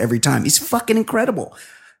makes it every time. He's fucking incredible.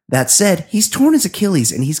 That said, he's torn his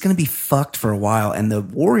Achilles, and he's going to be fucked for a while, and the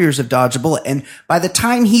Warriors have dodged a bullet, and by the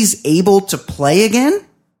time he's able to play again,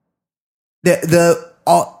 the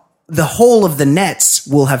whole of the Nets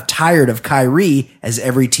will have tired of Kyrie, as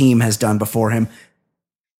every team has done before him.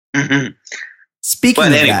 Mm-hmm. Speaking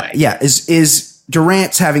of that, is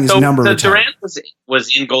Durant's having his number retired. Durant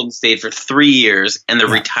was in Golden State for 3 years, and they're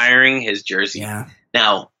retiring his jersey. Yeah.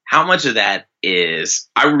 Now, how much of that is?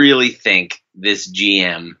 I really think this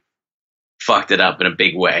GM fucked it up in a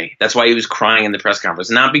big way. That's why he was crying in the press conference,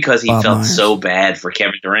 not because he felt so bad for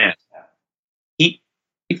Kevin Durant. He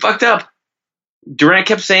fucked up. Durant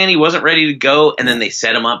kept saying he wasn't ready to go, and then they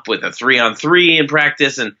set him up with a 3-on-3 in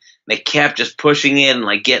practice, and they kept just pushing it and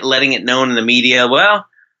letting it known in the media. Well, as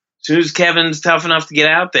soon as Kevin's tough enough to get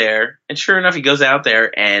out there, and sure enough, he goes out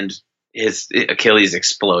there and his Achilles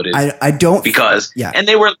exploded. I don't and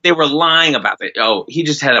they were lying about it. Oh, he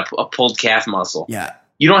just had a pulled calf muscle. Yeah,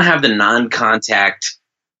 you don't have the non-contact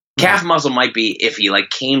calf muscle. Might be if he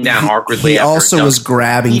came down awkwardly. He also was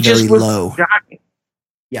grabbing very low.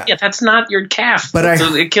 Yeah, that's not your calf. But that's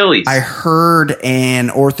Achilles. I heard an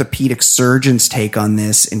orthopedic surgeon's take on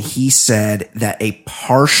this, and he said that a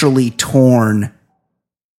partially torn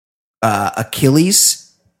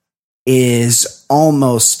Achilles is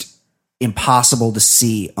almost impossible to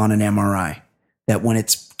see on an MRI. That when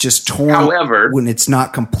it's just torn, however, when it's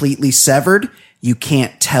not completely severed, you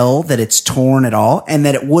can't tell that it's torn at all, and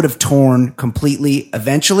that it would have torn completely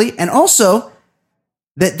eventually. And also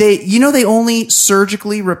that they only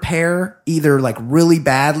surgically repair either really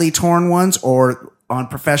badly torn ones or on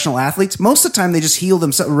professional athletes. Most of the time they just heal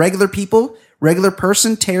themselves. Regular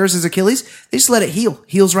person tears his Achilles. They just let it heal.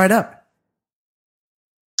 Heals right up.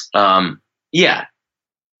 Yeah,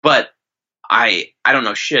 but I don't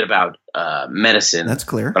know shit about medicine. That's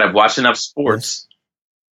clear. But I've watched enough sports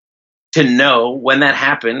to know when that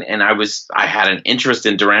happened, and I had an interest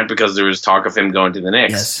in Durant because there was talk of him going to the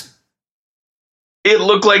Knicks. Yes. It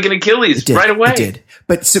looked like an Achilles right away. It did.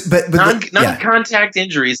 But non-contact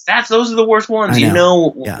injuries, those are the worst ones. You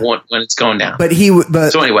know when it's going down.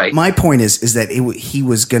 So anyway, my point is that he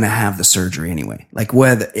was going to have the surgery anyway.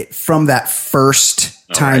 From that first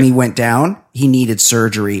time he went down, he needed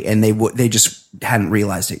surgery, and they just hadn't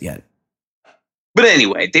realized it yet. But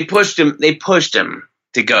anyway, they pushed him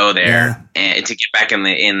to go there and to get back in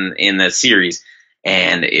the series.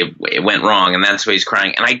 And it went wrong, and that's why he's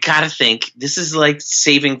crying. And I gotta think this is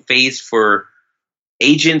saving face for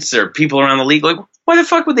agents or people around the league. Why the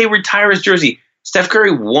fuck would they retire his jersey? Steph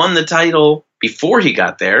Curry won the title before he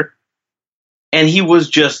got there, and he was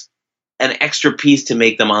just an extra piece to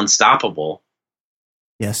make them unstoppable.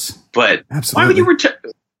 Yes, but absolutely. Why would you retire?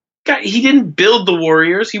 He didn't build the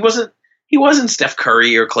Warriors. He wasn't Steph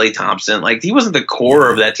Curry or Klay Thompson. He wasn't the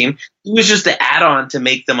core of that team. He was just the add-on to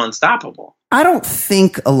make them unstoppable. I don't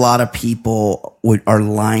think a lot of people are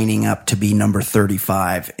lining up to be number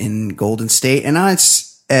 35 in Golden State. And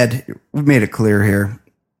Ed, we've made it clear here.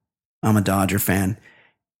 I'm a Dodger fan.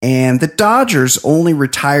 And the Dodgers only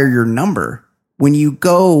retire your number when you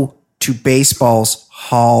go to baseball's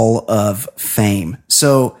Hall of Fame.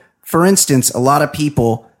 So, for instance, a lot of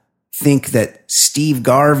people think that Steve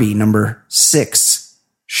Garvey, number 6,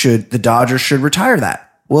 the Dodgers should retire that.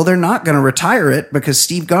 Well, they're not going to retire it because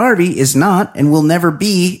Steve Garvey is not and will never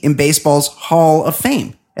be in baseball's Hall of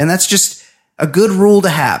Fame. And that's just a good rule to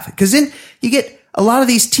have, because then you get a lot of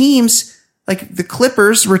these teams like the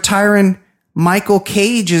Clippers retiring Michael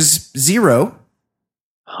Cage as 0,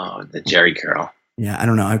 Oh, the Jerry curl. Yeah, I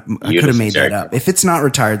don't know. I could have made that up. If it's not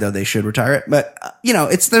retired, though, they should retire it. But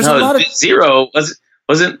there's a lot of Zero.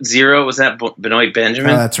 Wasn't Zero? Was that Benoit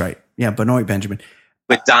Benjamin? That's right. Yeah, Benoit Benjamin.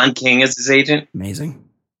 With Don King as his agent. Amazing.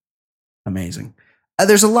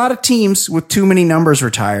 There's a lot of teams with too many numbers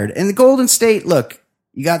retired. And the Golden State, look,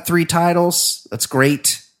 you got 3 titles. That's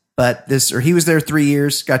great. But he was there 3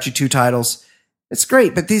 years, got you 2 titles. It's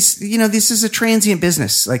great. But this is a transient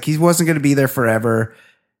business. Like, he wasn't going to be there forever.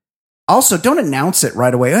 Also, don't announce it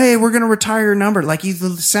right away. Hey, we're going to retire your number. Like, you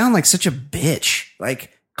sound like such a bitch.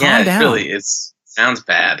 Like, calm down. Really, it sounds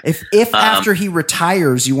bad. If after he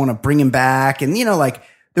retires, you want to bring him back, and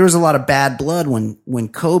there was a lot of bad blood when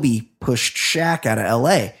Kobe pushed Shaq out of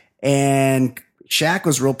LA, and Shaq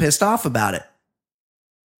was real pissed off about it.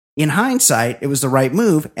 In hindsight, it was the right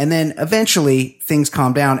move, and then eventually things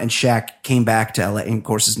calmed down, and Shaq came back to LA, and of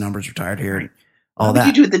course his numbers retired here. And all that.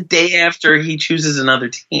 You do it the day after he chooses another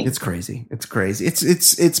team. It's crazy. It's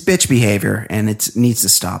bitch behavior, and it needs to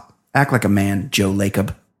stop. Act like a man, Joe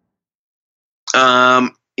Lacob.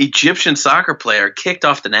 Egyptian soccer player kicked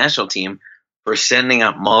off the national team for sending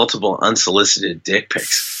out multiple unsolicited dick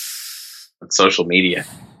pics on social media.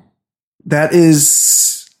 That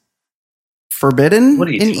is forbidden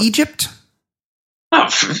in Egypt? Oh,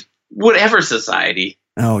 whatever society.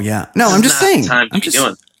 Oh yeah. No, I'm just saying. I'm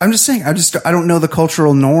just saying. I don't know the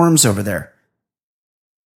cultural norms over there.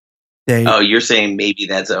 You're saying maybe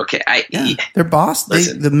that's okay. They're boss.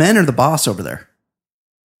 The men are the boss over there.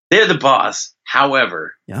 They're the boss.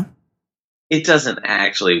 However, yeah, it doesn't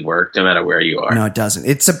actually work no matter where you are. No, it doesn't.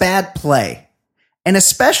 It's a bad play. And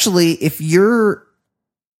especially if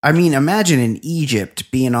imagine in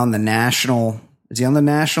Egypt being on the national. Is he on the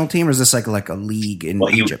national team, or is this like a league in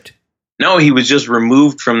Egypt? No, he was just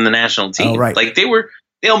removed from the national team. Oh, right. Like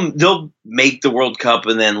they'll make the World Cup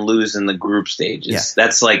and then lose in the group stages. Yeah.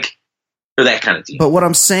 That's like for that kind of team. But what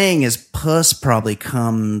I'm saying is puss probably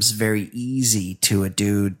comes very easy to a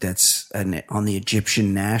dude that's on the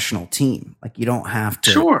Egyptian national team. Like, you don't have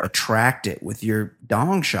to attract it with your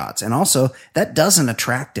dong shots. And also, that doesn't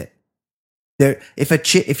attract it.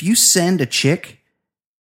 If you send a chick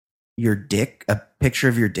a picture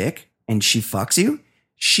of your dick, and she fucks you,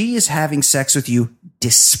 she is having sex with you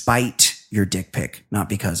despite your dick pic, not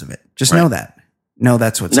because of it. Just know that. No,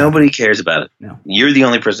 that's what's nobody cares about it. No, you're the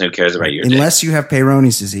only person who cares about your dick. Unless you have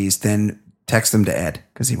Peyronie's disease, then text them to Ed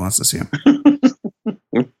because he wants to see him.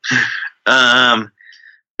 The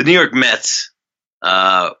New York Mets.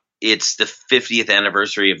 It's the 50th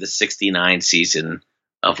anniversary of the '69 season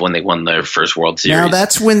of when they won their first World Series. Now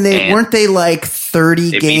that's when weren't they like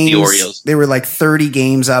 30 games? Beat the Orioles. They were like 30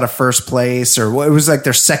 games out of first place, or it was like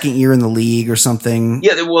their second year in the league or something.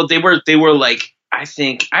 Yeah, they were like, I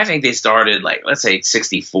think they started like, let's say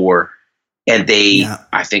 64, and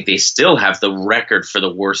I think they still have the record for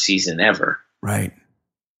the worst season ever. Right.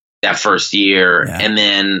 That first year, and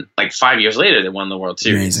then like 5 years later, they won the World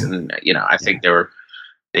Series. Amazing. And I think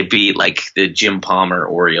they beat like the Jim Palmer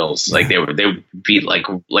Orioles. Yeah. Like they beat like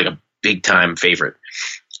a big time favorite.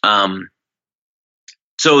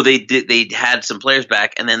 So they had some players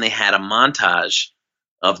back, and then they had a montage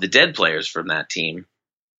of the dead players from that team.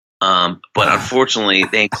 But unfortunately,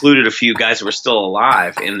 they included a few guys who were still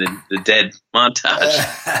alive in the dead montage.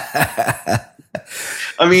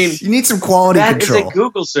 I mean, you need some quality control. That is a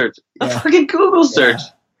Google search. A fucking Google search.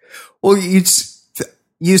 Well,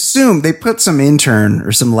 you assume they put some intern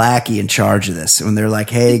or some lackey in charge of this when they're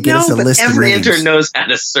like, hey, get us a list of names. Every intern knows how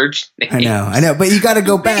to search names. I know. But you got to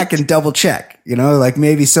go back and double check, like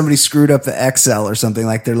maybe somebody screwed up the Excel or something.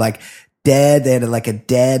 Like they're like dead. They had like a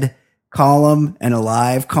dead column and a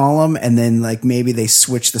live column. And then like maybe they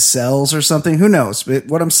switched the cells or something. Who knows? But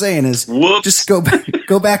what I'm saying is just go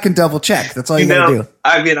back and double check. That's all you got to do.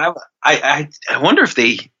 I mean, I wonder if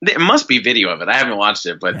there must be video of it. I haven't watched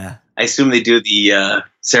it, but I assume they do the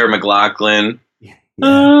Sarah McLachlan. Yes.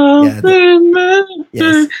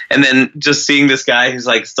 And then just seeing this guy who's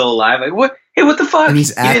like still alive, like what? Hey, what the fuck? And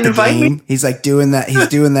he's at the game. Me? He's like doing that. He's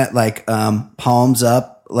doing that like palms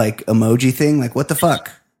up like emoji thing. Like what the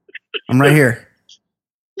fuck? I'm right here.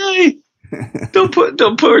 Hey, don't put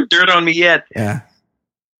dirt on me yet. Yeah.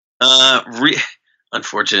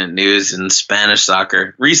 Unfortunate news in Spanish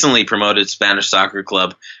soccer. Recently promoted Spanish soccer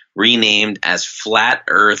club renamed as Flat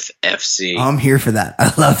Earth FC. I'm here for that.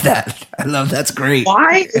 I love that. That's great.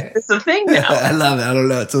 Why is this a thing now? I love it. I don't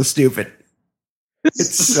know. It's so stupid.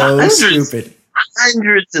 It's so stupid.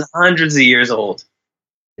 Hundreds and hundreds of years old.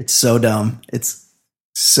 It's so dumb. It's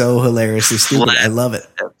so hilariously stupid. I love it.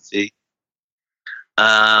 FC.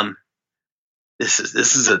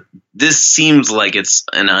 This seems like it's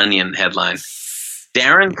an Onion headline.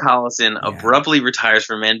 Darren Collison abruptly retires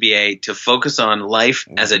from NBA to focus on life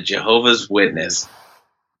as a Jehovah's Witness.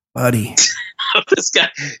 Buddy. This guy,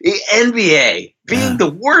 NBA, being the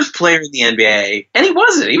worst player in the NBA, and he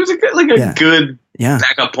wasn't. He was a good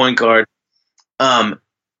backup point guard.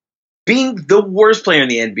 Being the worst player in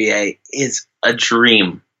the NBA is a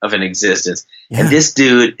dream of an existence. Yeah. And this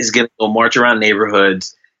dude is going to go march around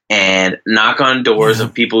neighborhoods and knock on doors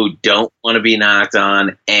of people who don't want to be knocked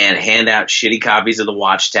on and hand out shitty copies of the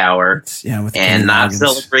Watchtower and not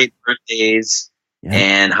celebrate birthdays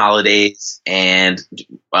and holidays and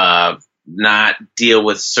not deal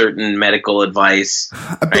with certain medical advice.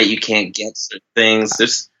 Right? You can't get certain things.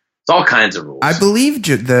 There's all kinds of rules. I believe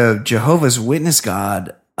the Jehovah's Witness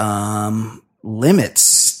God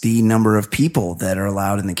limits the number of people that are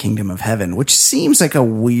allowed in the kingdom of heaven, which seems like a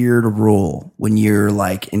weird rule when you're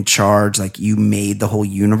like in charge, like you made the whole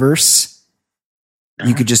universe.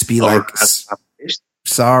 You could just be like,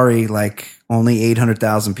 sorry, like only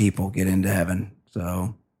 800,000 people get into heaven.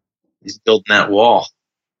 So he's building that wall.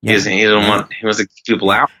 Yeah. He wants to keep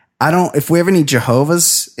people out. If we have any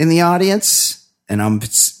Jehovah's in the audience and I'm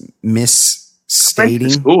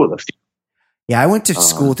misstating. I went to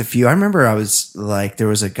school with a few. I remember I was like, there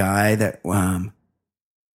was a guy that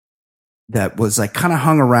was like kind of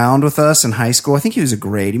hung around with us in high school. I think he was a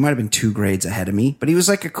grade. He might have been 2 grades ahead of me, but he was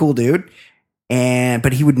like a cool dude.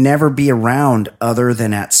 But he would never be around other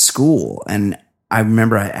than at school. And I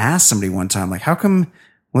remember I asked somebody one time, like, how come,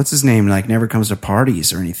 what's his name? Like never comes to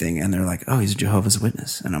parties or anything. And they're like, oh, he's a Jehovah's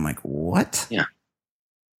Witness. And I'm like, what? Yeah.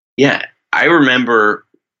 Yeah. I remember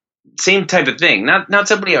same type of thing. Not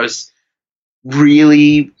somebody I was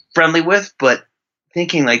really friendly with, but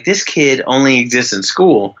thinking like this kid only exists in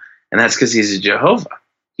school, and that's because he's a Jehovah.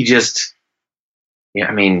 He just,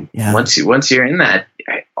 once you're in that,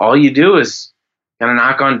 all you do is kind of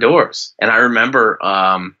knock on doors. And I remember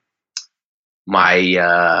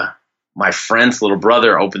my friend's little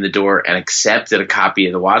brother opened the door and accepted a copy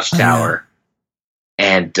of the Watchtower.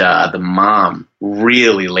 And the mom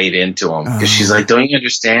really laid into him because she's like, don't you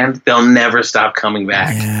understand? They'll never stop coming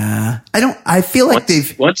back. Yeah. I feel like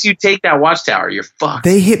once you take that Watchtower, you're fucked.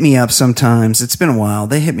 They hit me up sometimes. It's been a while.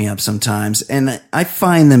 They hit me up sometimes. And I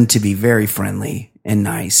find them to be very friendly and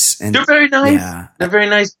nice. And they're very nice. Yeah. They're very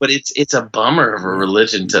nice, but it's a bummer of a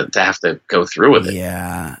religion to have to go through with it.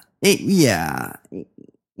 Yeah.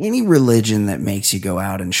 Any religion that makes you go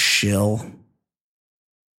out and shill.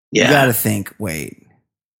 You got to think, wait.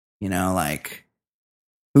 Like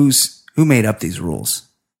who made up these rules?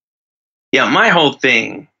 Yeah, my whole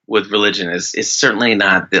thing with religion is certainly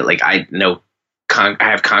not that like I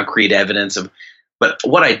have concrete evidence of, but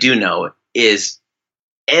what I do know is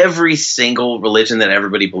every single religion that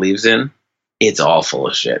everybody believes in, it's all full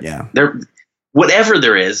of shit. Yeah. Whatever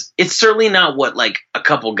there is, it's certainly not what like a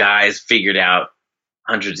couple guys figured out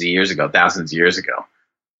hundreds of years ago, thousands of years ago.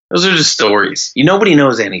 Those are just stories. Nobody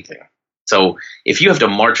knows anything. So if you have to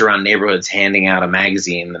march around neighborhoods handing out a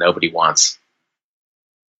magazine that nobody wants,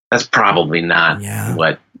 that's probably not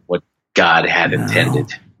what God had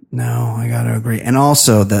intended. No, I got to agree. And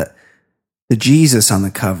also the Jesus on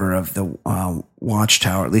the cover of the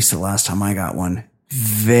Watchtower, at least the last time I got one,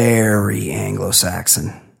 very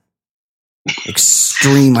Anglo-Saxon.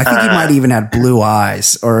 Extreme. I think he might even have blue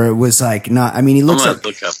eyes, or it was like not. I mean, he looks like,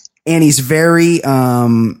 and he's very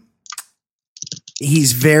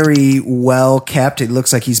well kept. It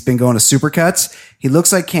looks like he's been going to Supercuts. He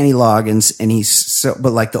looks like Kenny Loggins, and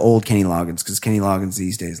but like the old Kenny Loggins, because Kenny Loggins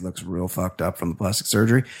these days looks real fucked up from the plastic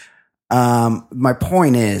surgery. My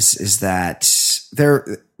point is that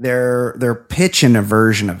they're pitching a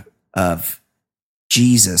version of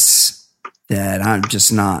Jesus that I'm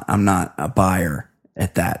not a buyer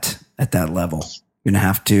at that level. You're gonna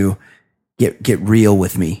have to get real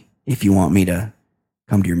with me if you want me to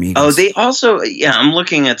come to your meetings. Oh, they also, I'm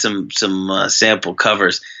looking at some sample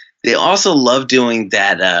covers. They also love doing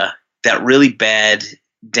that really bad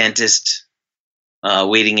dentist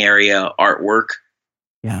waiting area artwork.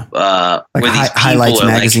 Yeah, like where these Highlights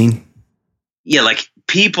magazine. Like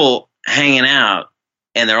people hanging out,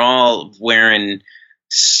 and they're all wearing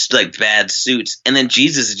like bad suits, and then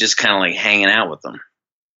Jesus is just kind of like hanging out with them.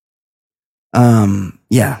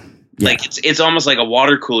 Yeah. Like it's almost like a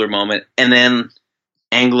water cooler moment, and then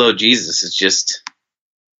Anglo Jesus is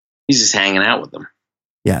he's just hanging out with them.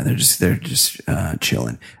 Yeah, they're just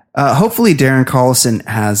chilling. Hopefully Darren Collison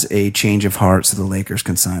has a change of heart so the Lakers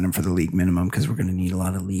can sign him for the league minimum, because we're going to need a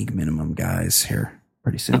lot of league minimum guys here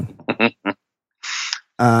pretty soon.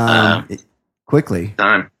 Quickly.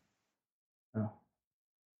 Time.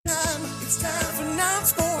 It's time for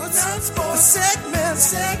non-sports. The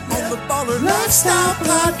segment on the Ball Robert Lifestyle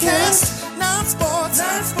Podcast. Non-sports,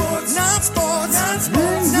 non-sports, non-sports,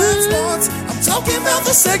 non-sports, non-sports. I'm talking about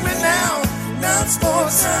the segment now.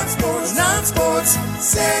 Non-sports, non-sports, non-sports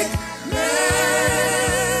segment.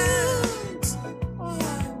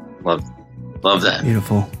 Love that.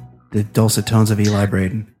 Beautiful. The dulcet tones of Eli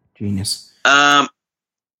Braden. Genius.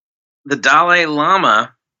 The Dalai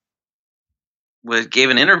Lama gave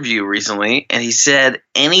an interview recently, and he said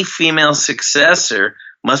any female successor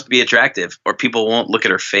must be attractive, or people won't look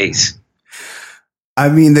at her face. I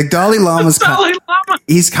mean, the Dalai Lama's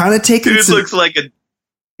he's kind of taking. Dude looks like a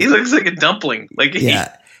dumpling. Like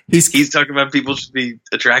he's talking about people should be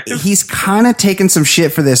attractive. He's kind of taking some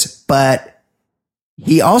shit for this, but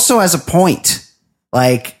he also has a point.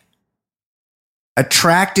 Like,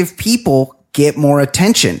 attractive people get more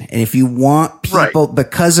attention, and if you want people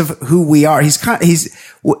because of who we are,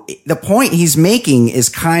 the point he's making is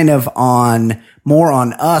kind of more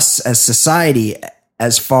on us as society,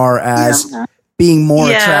 as far as being more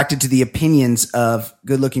attracted to the opinions of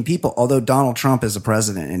good-looking people. Although Donald Trump is a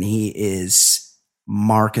president, and he is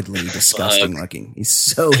markedly disgusting looking. He's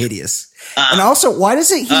so hideous. And also, why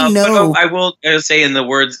doesn't he know? I will say, in the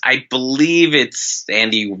words, I believe it's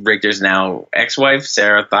Andy Richter's now ex-wife,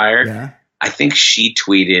 Sarah Thayer. Yeah. I think she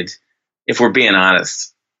tweeted, if we're being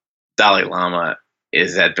honest, Dalai Lama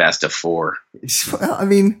is at best a 4. Well, I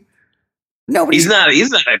mean, nobody. He's not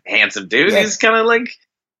a handsome dude. Yeah. He's just kind of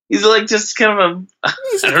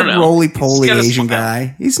he's like a roly-poly Asian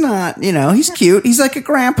guy. He's not, he's cute. He's like a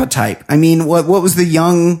grandpa type. I mean, what was the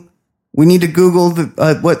young? We need to Google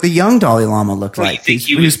what the young Dalai Lama looked like.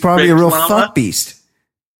 He was probably a real fuck beast.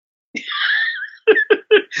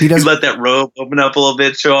 He doesn't let that robe open up a little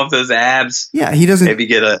bit, show off those abs. Yeah, he doesn't. Maybe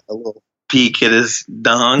get a little peek at his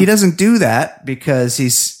dong. He doesn't do that because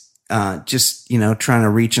he's just trying to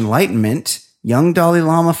reach enlightenment. Young Dalai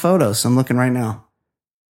Lama photos. I'm looking right now.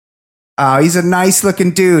 Oh, he's a nice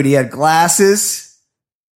looking dude. He had glasses.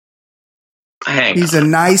 He's a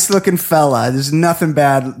nice looking fella. There's nothing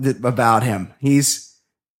bad about him.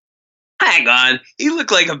 Hang on. He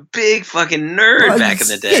looked like a big fucking nerd back in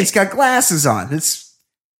the day. Yeah, he's got glasses on.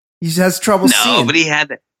 He has trouble seeing. No, but he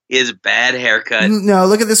had his bad haircut. No,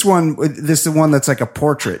 look at this one. This is the one that's like a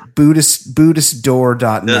portrait.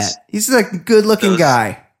 Buddhistdoor.net. He's like a good looking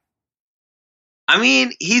guy. I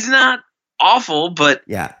mean, he's not awful, but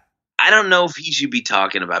yeah. I don't know if he should be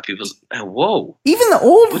talking about people's. Whoa! Even the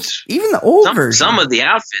old version. Some of the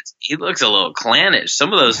outfits, he looks a little clannish.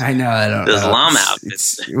 Some of those, I don't those know. Lama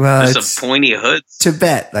outfits. There's some pointy hoods.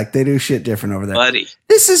 Tibet, like they do shit different over there, buddy.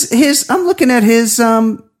 This is his. I'm looking at his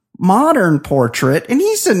modern portrait, and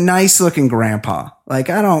he's a nice looking grandpa. Like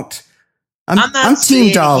I'm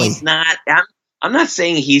Team Dolly. He's not. I'm not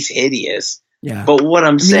saying he's hideous. Yeah, but what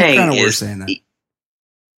I'm saying is, saying that.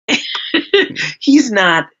 He's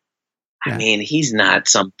not. I mean, he's not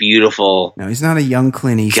some beautiful. No, he's not a young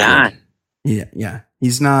Clint Eastwood. Yeah.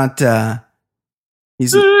 He's not.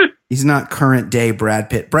 He's not current day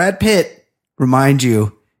Brad Pitt. Brad Pitt, remind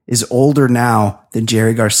you, is older now than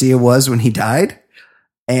Jerry Garcia was when he died,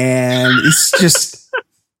 and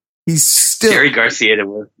he's still. Jerry Garcia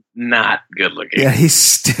was not good looking. Yeah, he's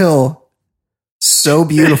still so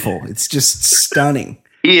beautiful. It's just stunning.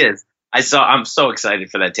 He is. I'm so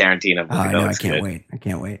excited for that Tarantino movie. I know. I can't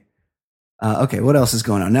wait. Okay, what else is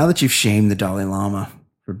going on? Now that you've shamed the Dalai Lama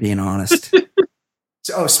for being honest.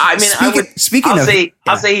 I'll say he's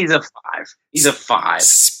a 5. He's a 5.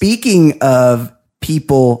 Speaking of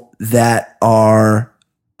people that are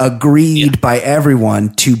agreed by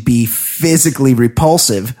everyone to be physically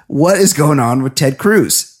repulsive, what is going on with Ted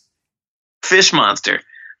Cruz? Fish monster.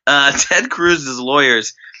 Ted Cruz's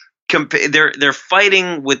lawyers, they're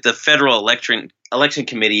fighting with the federal election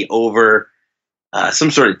committee over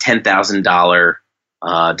some sort of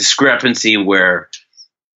 $10,000 discrepancy where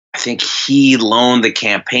I think he loaned the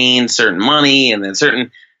campaign certain money and then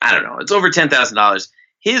I don't know, it's over $10,000.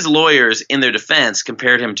 His lawyers, in their defense,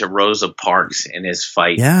 compared him to Rosa Parks in his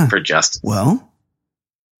fight for justice. Well,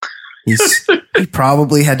 he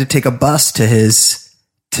probably had to take a bus to his,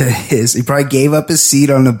 he probably gave up his seat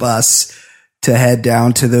on the bus to head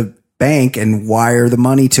down to the bank and wire the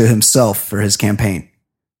money to himself for his campaign.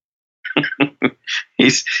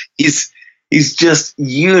 He's just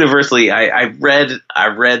universally. I read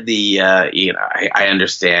the I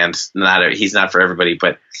understand he's not for everybody,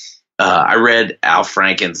 but I read Al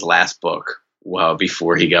Franken's last book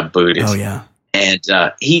before he got booted. Oh yeah, and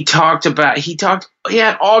he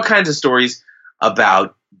had all kinds of stories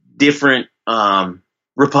about different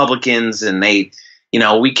Republicans, and we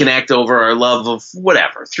connect over our love of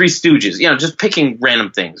whatever, Three Stooges, just picking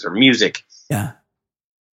random things or music. Yeah.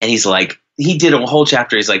 And he's like, he did a whole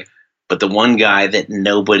chapter. He's like, but the one guy that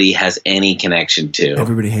nobody has any connection to,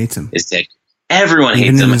 everybody hates him. Is Ted. Everyone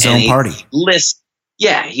even hates him in his own party.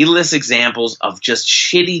 He lists examples of just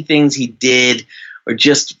shitty things he did, or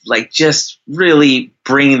just really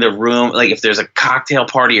bringing the room. Like if there's a cocktail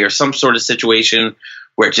party or some sort of situation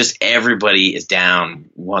where just everybody is down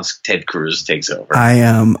once Ted Cruz takes over.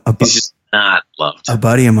 He's just not loved. A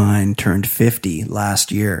buddy of mine turned 50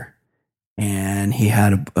 last year, and he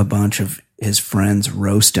had a bunch of his friends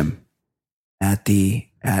roast him at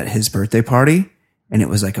his birthday party, and it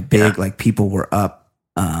was like a big like people were up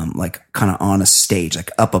like kind of on a stage,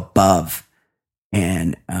 like up above,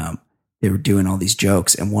 and they were doing all these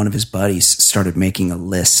jokes, and one of his buddies started making a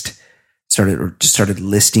list, started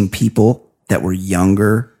listing people that were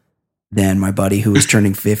younger than my buddy who was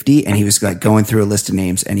turning 50. And he was like going through a list of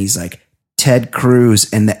names, and he's like, Ted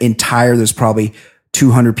Cruz, and there's probably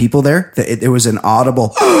 200 people there. There was an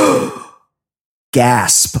audible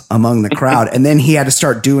gasp among the crowd. And then he had to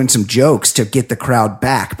start doing some jokes to get the crowd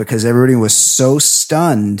back because everybody was so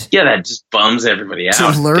stunned. Yeah, that just bums everybody out.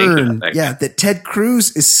 To learn, that Ted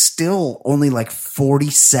Cruz is still only like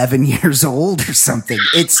 47 years old or something.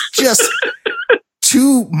 It's just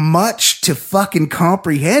too much to fucking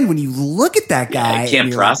comprehend when you look at that guy. I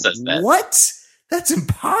can't process that. What? That's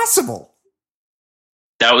impossible.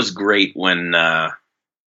 That was great when I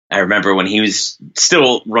remember when he was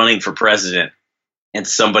still running for president. And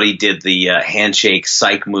somebody did the handshake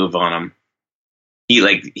psych move on him.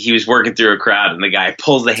 He was working through a crowd, and the guy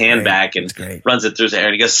pulls the hand back and runs it through his hair,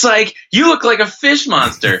 and he goes, "Psych, you look like a fish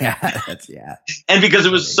monster." And because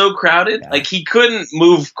it was so crowded, like he couldn't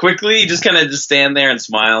move quickly. He just kind of stand there and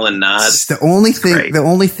smile and nod. It's the only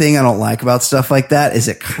thing I don't like about stuff like that is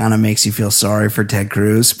it kind of makes you feel sorry for Ted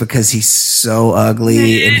Cruz because he's so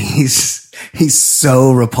ugly and he's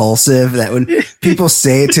so repulsive that when people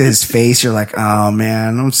say it to his face, you're like, oh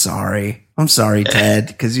man, I'm sorry, Ted,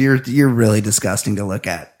 because you're really disgusting to look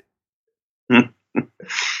at.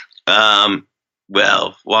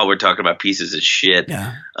 Well, while we're talking about pieces of shit,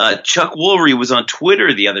 Chuck Woolery was on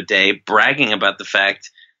Twitter the other day bragging about the fact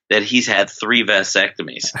that he's had 3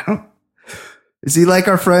 vasectomies. Is he like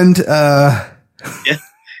our friend? Yeah,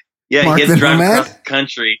 Mark he had to drive Nomad? across the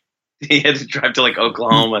country. He had to drive to like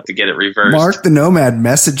Oklahoma to get it reversed. Mark the Nomad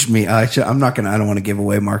messaged me. I don't want to give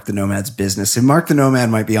away Mark the Nomad's business. And Mark the Nomad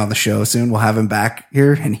might be on the show soon. We'll have him back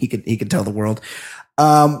here and he could tell the world.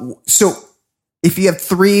 So if you have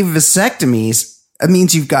 3 vasectomies, that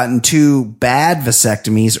means you've gotten 2 bad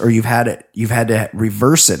vasectomies, or you've had to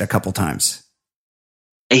reverse it a couple times.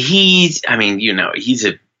 He's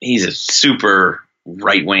a super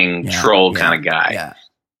right-wing troll kind of guy. Yeah.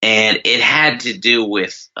 And it had to do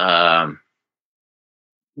with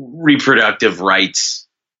reproductive rights,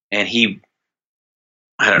 and he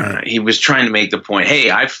was trying to make the point, hey,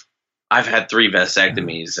 I've had 3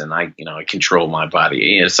 vasectomies, and I control my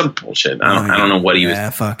body. Some bullshit. I don't know what he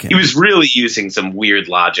was. Fuck him. He was really using some weird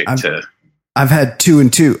logic I've had 2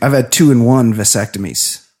 and 2. I've had 2 and 1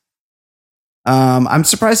 vasectomies. I'm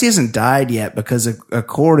surprised he hasn't died yet because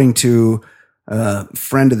according to a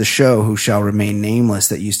friend of the show who shall remain nameless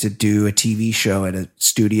that used to do a TV show at a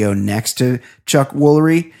studio next to Chuck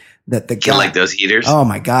Woolery, that the guy, like those heaters. Oh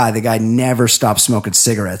my God. The guy never stopped smoking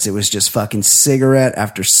cigarettes. It was just fucking cigarette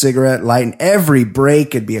after cigarette, lighting every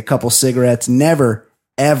break. It'd be a couple cigarettes, never,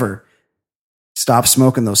 ever stop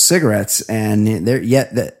smoking those cigarettes. And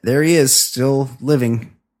there he is still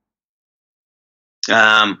living.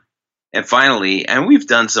 And finally, and we've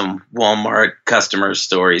done some Walmart customer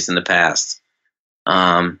stories in the past.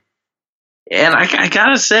 And I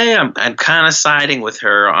gotta say, I'm kind of siding with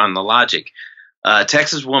her on the logic. A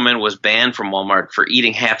Texas woman was banned from Walmart for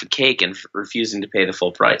eating half a cake and refusing to pay the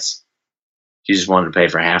full price. She just wanted to pay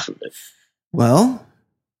for half of it. Well,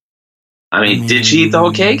 I mean, did she eat the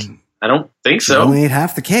whole cake? I don't think so. She only ate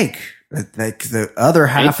half the cake. Like the other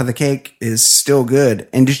half of the cake is still good.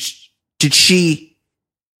 And did she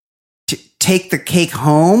take the cake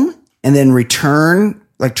home and then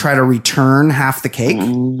try to return half the cake?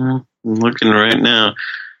 I'm looking right now.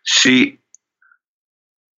 She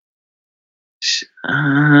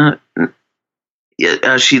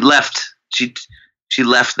left. She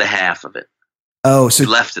left the half of it. Oh, so she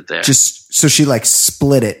left it there. So she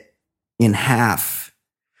split it in half.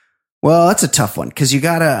 Well, that's a tough one because you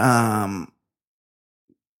gotta.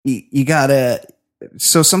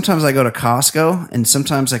 So sometimes I go to Costco, and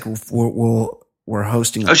sometimes we're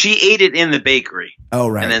hosting. Oh, she ate it in the bakery. Oh,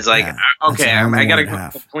 right. And then it's like, okay, I gotta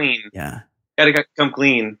come clean. Yeah, gotta come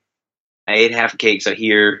clean. I ate half a cake, so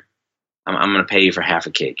here I'm going to pay you for half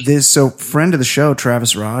a cake. So friend of the show,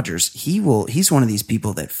 Travis Rogers, he's one of these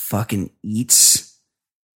people that fucking eats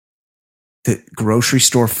the grocery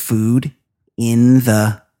store food in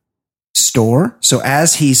the store. So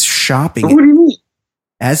as he's shopping, what do you mean?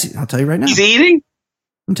 I'll tell you right now. He's eating?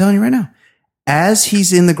 I'm telling you right now. As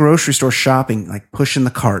he's in the grocery store shopping, like pushing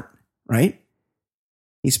the cart, right?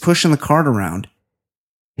 He's pushing the cart around.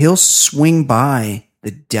 He'll swing by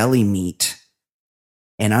the deli meat.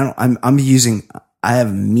 And I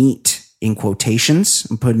have meat in quotations.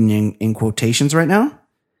 I'm putting in quotations right now.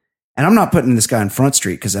 And I'm not putting this guy on Front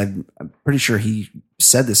Street because I'm pretty sure he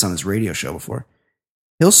said this on his radio show before.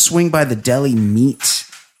 He'll swing by the deli meat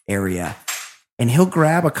area and he'll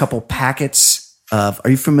grab a couple packets of,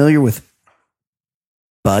 are you familiar with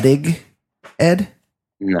Buddig, Ed?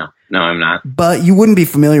 No, I'm not. But you wouldn't be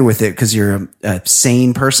familiar with it because you're a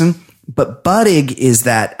sane person. But Buddig is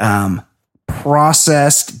that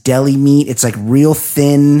processed deli meat. It's like real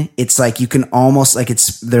thin. It's like you can almost like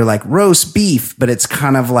they're like roast beef, but it's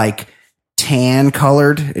kind of like tan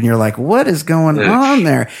colored, and you're like, what is going on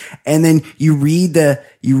there? And then you read the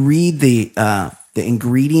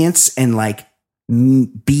ingredients, and like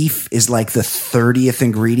beef is like the 30th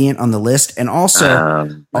ingredient on the list, and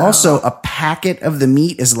also a packet of the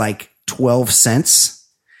meat is like 12 cents.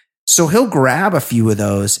 So he'll grab a few of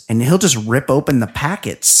those and he'll just rip open the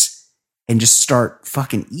packets and just start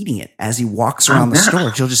fucking eating it as he walks around the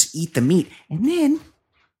store. He'll just eat the meat. And then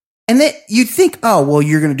you'd think, oh, well,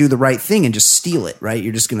 you're going to do the right thing and just steal it, right?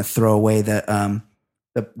 You're just going to throw away the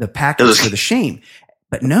packets for the shame.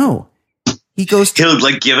 But no, he'll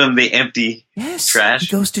like give him the empty trash. He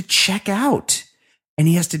goes to check out and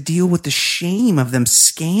he has to deal with the shame of them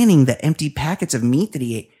scanning the empty packets of meat that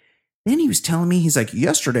he ate. Then he was telling me, he's like,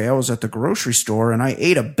 yesterday I was at the grocery store and I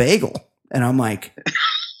ate a bagel. And I'm like, what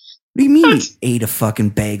do you mean you ate a fucking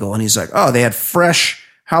bagel? And he's like, oh, they had fresh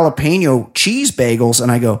jalapeno cheese bagels.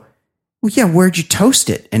 And I go, well, yeah, where'd you toast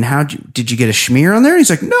it? And did you get a schmear on there? And he's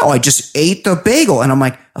like, no, I just ate the bagel. And I'm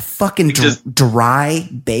like, a fucking dry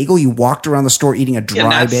bagel? You walked around the store eating a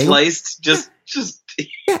dry bagel? Sliced, just.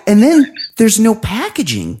 Yeah. And then there's no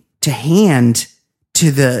packaging to hand to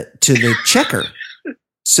the checker.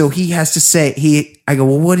 So he has to say, I go,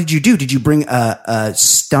 well, what did you do? Did you bring a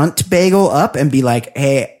stunt bagel up and be like,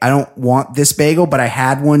 hey, I don't want this bagel, but I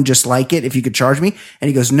had one just like it. If you could charge me. And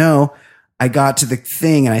he goes, no, I got to the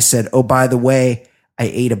thing and I said, oh, by the way, I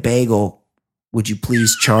ate a bagel. Would you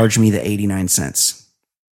please charge me the 89 cents?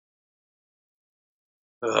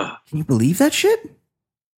 Ugh. Can you believe that shit?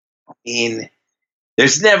 I mean,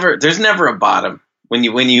 there's never a bottom. When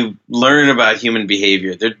you learn about human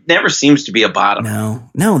behavior, there never seems to be a bottom.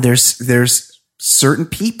 No. There's certain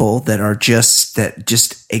people that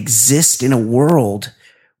just exist in a world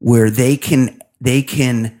where they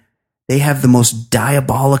have the most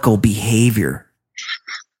diabolical behavior,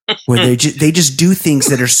 where they just do things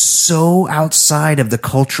that are so outside of the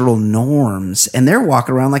cultural norms, and they're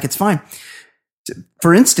walking around like it's fine.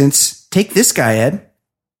 For instance, take this guy, Ed.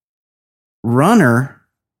 Runner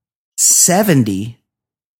 70.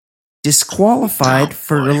 Disqualified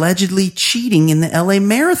for allegedly cheating in the LA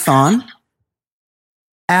Marathon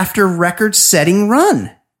after record-setting run.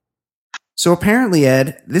 So apparently,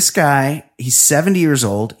 Ed, this guy, he's 70 years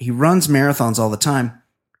old. He runs marathons all the time.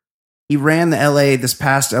 He ran this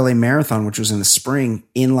past LA Marathon, which was in the spring,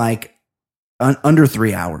 in like under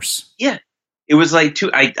 3 hours. Yeah. It was like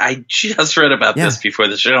I just read about this before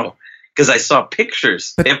the show. Because I saw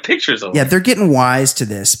pictures. They have pictures of them. Yeah, they're getting wise to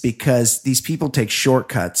this because these people take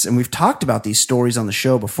shortcuts. And we've talked about these stories on the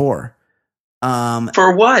show before.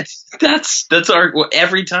 For what? That's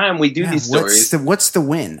every time we do these stories. What's the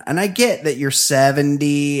win? And I get that you're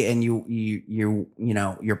 70 and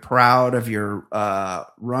you're proud of your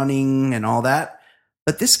running and all that.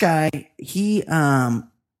 But this guy, he at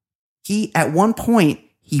one point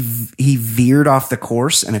he veered off the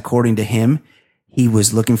course, and according to him, he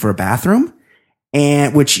was looking for a bathroom,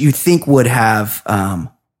 and which you think would have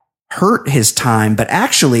hurt his time, but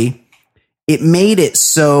actually it made it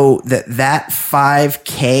so that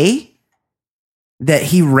 5K that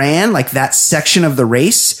he ran, like that section of the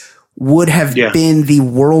race, would have been the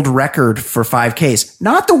world record for 5Ks.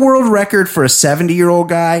 Not the world record for a 70-year-old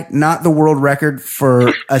guy, not the world record for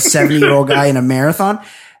a 70-year-old guy in a marathon.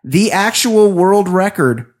 The actual world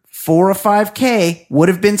record for a 5K would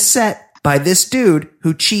have been set by this dude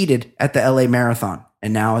who cheated at the LA Marathon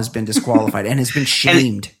and now has been disqualified and has been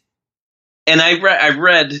shamed. And I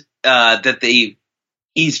read that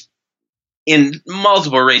he's in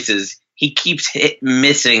multiple races. He keeps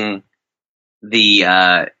missing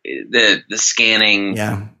the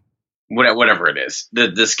scanning whatever it is,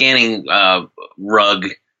 the scanning rug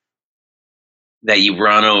that you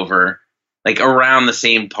run over, like around the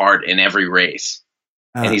same part in every race.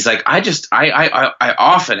 And he's like, I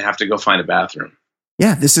often have to go find a bathroom.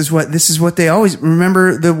 Yeah, this is what they always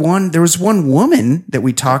remember. There was one woman that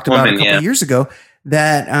we talked about a couple of years ago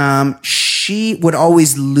that she would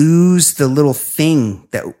always lose the little thing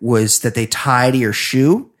that they tie to your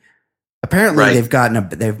shoe. Apparently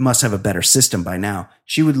they must have a better system by now.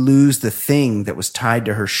 She would lose the thing that was tied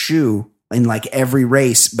to her shoe in like every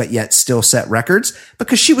race, but yet still set records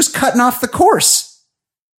because she was cutting off the course.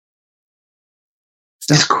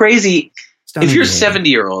 It's crazy. If you're a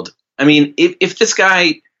 70-year-old, I mean, if this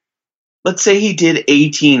guy, let's say he did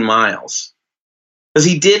 18 miles, because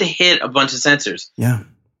he did hit a bunch of sensors. Yeah.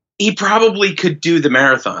 He probably could do the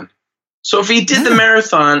marathon. So if he did the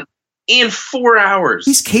marathon in 4 hours.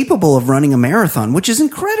 He's capable of running a marathon, which is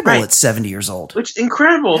incredible at 70 years old. Which is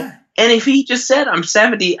incredible. Yeah. And if he just said, I'm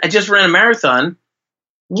 70, I just ran a marathon,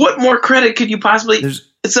 what more credit could you possibly...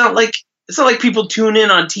 It's not like people tune in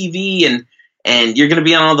on TV and you're going to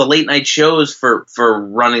be on all the late night shows for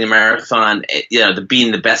running a marathon,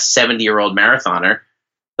 being the best 70-year-old marathoner.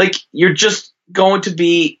 Like, you're just going to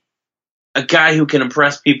be a guy who can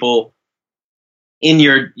impress people in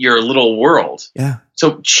your little world. Yeah.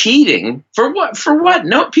 So cheating for what? For what?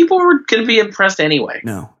 No, people were going to be impressed anyway.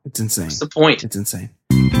 No, it's insane. What's the point? It's insane.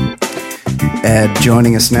 Ed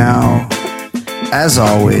joining us now. As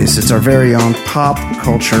always, it's our very own pop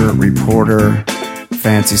culture reporter,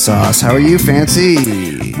 Fancy Sauce. How are you,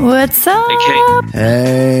 Fancy? What's up?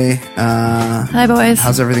 Hey. Hi, boys.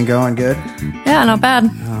 How's everything going? Good? Yeah, not bad.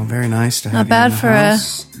 Oh, very nice to have not you bad in the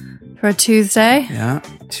house. For a Tuesday. Yeah,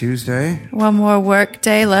 Tuesday. One more work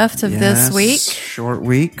day left of this week. Short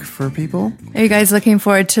week for people. Are you guys looking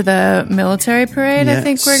forward to the military parade? Yes. I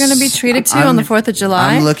think we're going to be treated to on the 4th of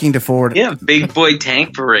July. I'm looking forward. Yeah, big boy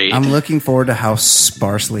tank parade. I'm looking forward to how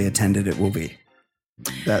sparsely attended it will be.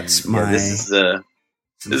 That's my... Yeah, this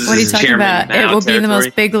is what are you talking about? It will be the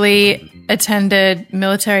most bigly attended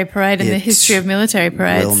military parade in the history of military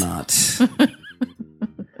parades. Will not.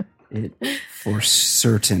 It for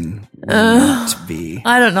certain will not be.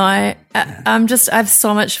 I don't know. I have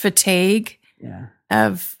so much fatigue Yeah.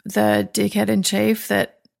 of the dickhead in chief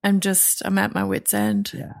that I'm at my wit's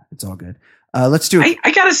end. Yeah, it's all good. Let's do it.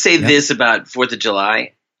 I gotta say this about 4th of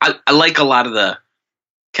July. I like a lot of the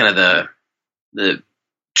kind of the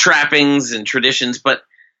trappings and traditions, but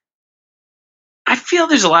I feel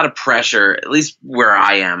there's a lot of pressure, at least where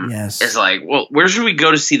I am. Yes. It's like, well, where should we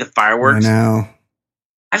go to see the fireworks? I know.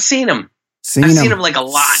 I've seen them. I've seen them like a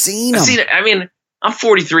lot. I've seen it. I mean, I'm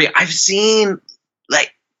 43. I've seen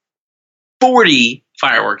like 40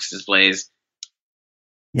 fireworks displays.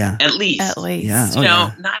 Yeah. At least.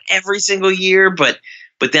 Yeah. Not every single year, but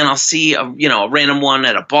then I'll see a random one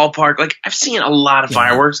at a ballpark. Like, I've seen a lot of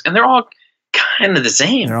fireworks, and they're all kind of the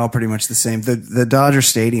same. They're all pretty much the same. The Dodger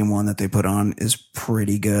Stadium one that they put on is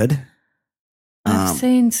pretty good. I've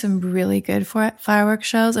seen some really good fireworks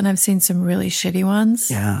shows, and I've seen some really shitty ones.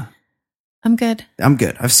 Yeah. I'm good.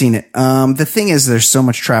 I've seen it. The thing is, there's so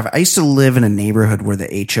much traffic. I used to live in a neighborhood where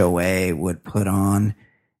the HOA would put on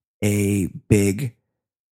a big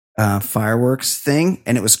fireworks thing,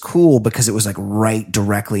 and it was cool because it was like right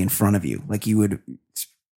directly in front of you. Like, you would,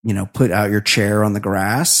 put out your chair on the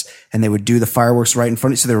grass, and they would do the fireworks right in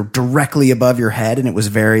front of you. So they were directly above your head, and it was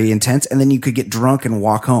very intense. And then you could get drunk and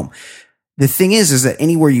walk home. The thing is that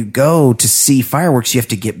anywhere you go to see fireworks, you have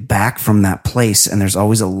to get back from that place, and there's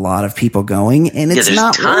always a lot of people going, and it's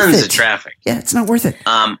not worth it. There's tons of traffic. Yeah, it's not worth it.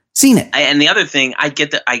 Seen it. And the other thing, I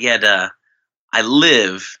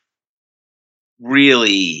live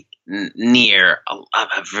really near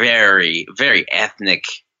a very, very ethnic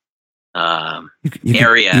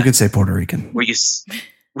area. You could say Puerto Rican, where you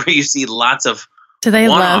see lots of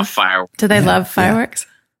fireworks. Do they love fireworks?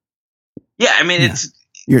 Yeah, I mean it's.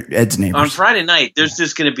 Your Ed's neighbors. On Friday night, they're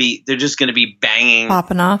just going to be banging,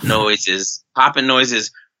 popping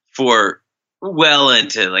noises for well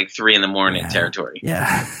into like 3 a.m. territory.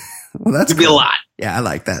 Yeah, well, that's could be a lot. Yeah, I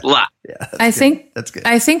like that. A lot. Yeah, that's good.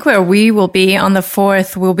 I think where we will be on the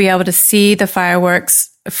 4th, we'll be able to see the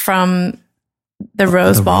fireworks from the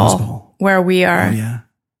Rose Bowl, where we are.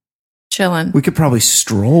 Chilling. We could probably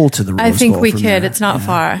stroll to the Rose Bowl. I think we could. There. It's not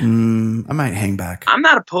far. I might hang back. I'm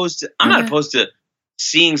not opposed to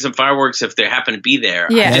seeing some fireworks if they happen to be there.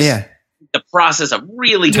 Yeah. The process of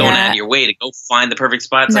really going out of your way to go find the perfect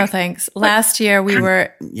spot. Thanks. Last year we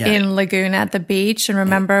were in Lagoon at the beach, and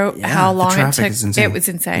remember how long it took. It was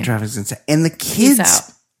insane. The traffic is insane. And the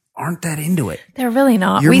kids aren't that into it. They're really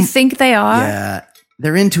not. We think they are. Yeah.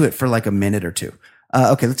 They're into it for like a minute or two.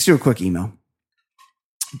 Okay, let's do a quick email.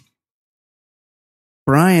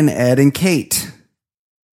 Brian, Ed, and Kate.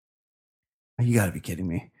 You got to be kidding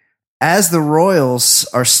me. As the Royals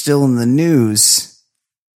are still in the news,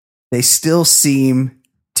 they still seem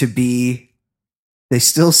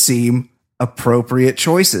appropriate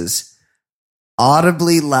choices.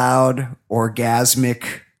 Audibly loud,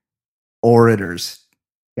 orgasmic orators.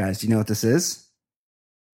 Guys, do you know what this is?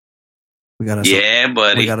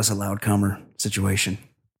 Buddy. We got us a loud comer situation.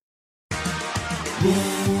 Who's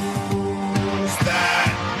that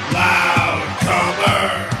loud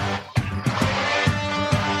comer?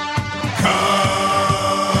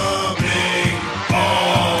 Coming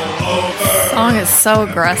all over. Song is so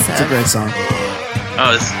aggressive. It's a great song.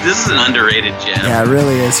 Oh, this is an underrated gem. Yeah, it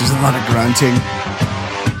really is. There's a lot of grunting.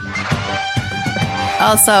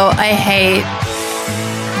 Also, I hate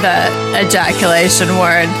the ejaculation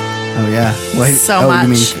word. Oh, yeah. So much. You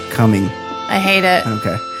mean coming. I hate it.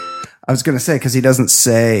 Okay. I was going to say, because he doesn't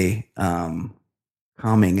say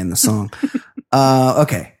coming in the song.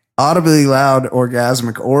 Okay. Audibly loud,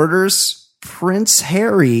 orgasmic orators. Prince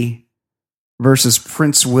Harry versus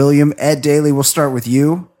Prince William. Ed Daly, we'll start with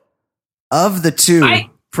you. Of the two,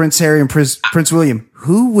 Prince Harry and Prince William,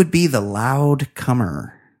 who would be the loud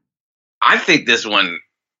comer? I think this one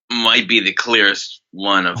might be the clearest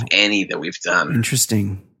one of any that we've done.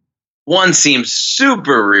 Interesting. One seems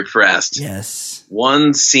super repressed. Yes.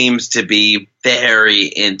 One seems to be very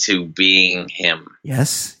into being him.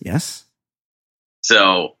 Yes.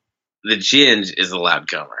 So the Ginge is a loud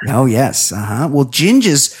comer. Oh, yes. Well,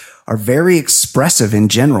 Ginges are very expressive in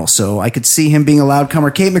general, so I could see him being a loud comer.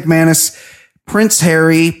 Kate McManus, Prince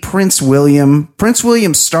Harry, Prince William. Prince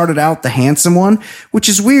William started out the handsome one, which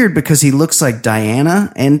is weird because he looks like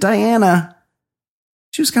Diana, and Diana,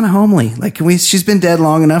 she was kind of homely. Like, she's been dead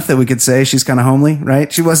long enough that we could say she's kind of homely,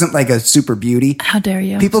 right? She wasn't like a super beauty. How dare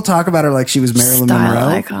you? People talk about her like she was Marilyn Monroe.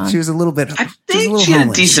 Icon. She was a little bit. I think she had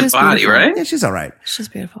a decent body, right? Yeah, she's all right. She's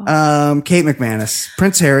beautiful. Kate McManus,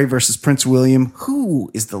 Prince Harry versus Prince William.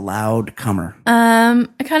 Who is the loud comer? I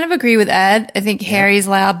kind of agree with Ed. I think Harry's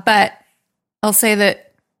loud, but I'll say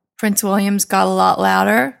that Prince William's got a lot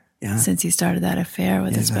louder since he started that affair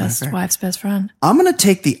with his wife's best friend. I'm going to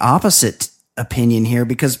take the opposite opinion here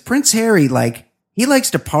because Prince Harry, he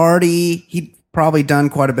likes to party. He'd probably done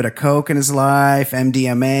quite a bit of coke in his life,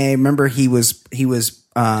 MDMA. Remember, he wore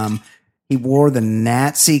the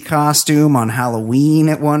Nazi costume on Halloween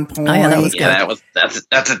at one point. Oh, yeah, that was good.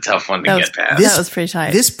 That's a tough one to get past. That was pretty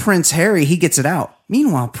tight. This Prince Harry, he gets it out.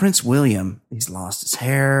 Meanwhile, Prince William, he's lost his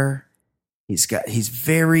hair. He's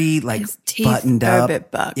very his teeth buttoned up. A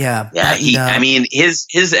bit buck. Yeah. I mean,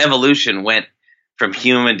 his evolution went from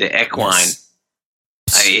human to equine.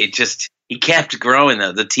 Yes. He kept growing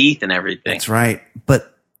the teeth and everything. That's right.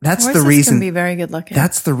 But that's Horses the reason. Can be very good looking.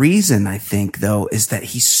 That's the reason, I think, though, is that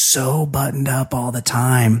he's so buttoned up all the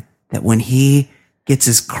time that when he gets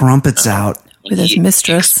his crumpets out with his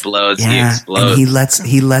mistress, he explodes. And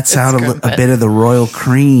he lets out a bit of the royal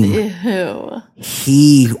cream. Ew.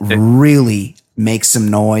 He really makes some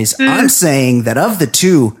noise. I'm saying that of the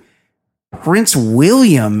two, Prince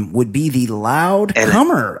William would be the loud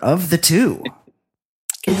comer of the two.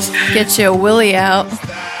 Get your Willie out.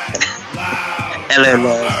 Hello,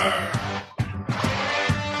 Lord.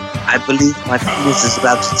 I believe my penis is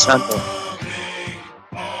about to trundle.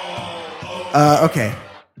 Okay.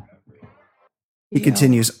 He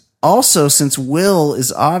continues. Also, since Will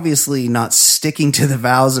is obviously not sticking to the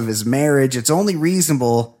vows of his marriage, it's only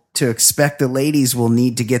reasonable to expect the ladies will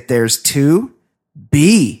need to get theirs too.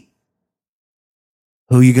 B.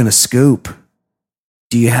 Who are you going to scoop?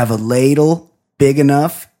 Do you have a ladle big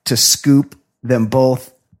enough to scoop them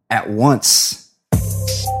both at once?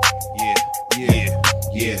 Yeah.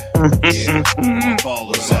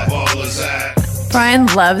 Brian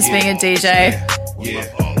loves being a DJ.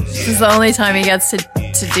 This is the only time he gets to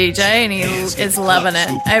DJ, and he is loving it.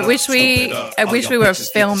 I wish we were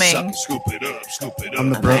filming. I'm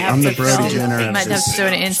the Brody Jenner. Might have to do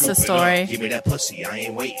an Insta story. Give me that pussy, I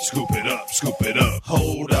ain't waiting. Scoop it up.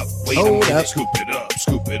 Hold up, wait a minute. Scoop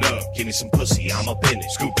it up. Give me some pussy, I'm up in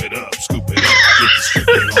it. Scoop it up. Get the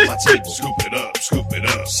stripping on my table. Scoop it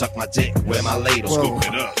up. Suck my dick, wear my ladle. Scoop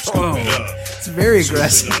it up. It's very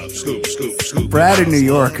aggressive. Scoop. Brad in New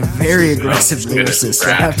York, very aggressive lyricist.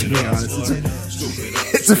 I have to be honest.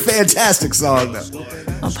 It's a fantastic song, though.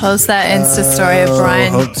 I'll post that Insta story of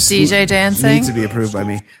Brian DJ dancing. Needs to be approved by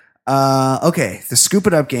me. Okay, the scoop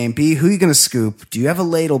it up game. B, who are you going to scoop? Do you have a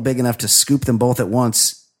ladle big enough to scoop them both at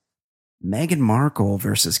once? Meghan Markle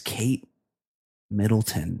versus Kate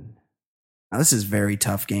Middleton. Now, this is a very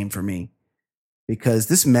tough game for me because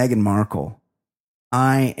this Meghan Markle,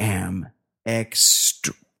 I am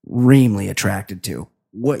extremely attracted to.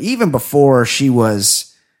 Even before she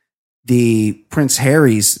was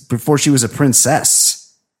before she was a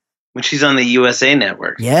princess. When she's on the USA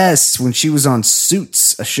Network. Yes, when she was on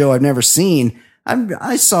Suits, a show I've never seen.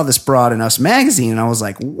 I saw this broad in Us magazine and I was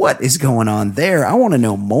like, what is going on there? I want to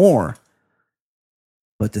know more.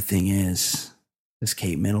 But the thing is, this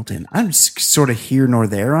Kate Middleton, I'm sort of here nor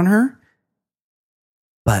there on her.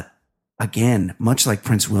 But again, much like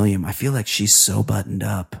Prince William, I feel like she's so buttoned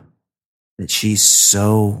up, that she's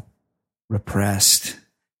so repressed,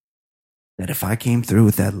 that if I came through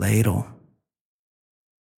with that ladle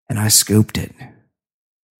and I scooped it,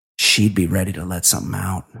 she'd be ready to let something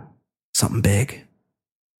out, something big.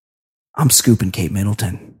 I'm scooping Kate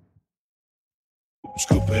Middleton.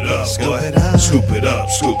 Scoop it up, boy. Scoop it up,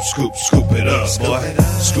 scoop it up, boy.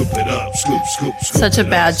 Scoop it up, scoop. Such a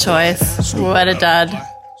bad choice. What a dud.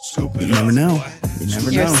 You never know.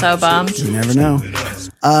 You're so bummed. You never know.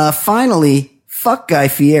 Finally, fuck Guy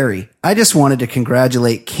Fieri. I just wanted to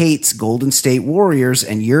congratulate Kate's Golden State Warriors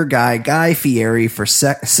and your Guy Fieri for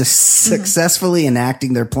successfully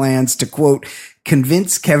enacting their plans to, quote,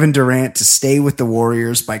 convince Kevin Durant to stay with the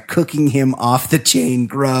Warriors by cooking him off the chain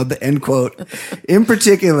grub, end quote. In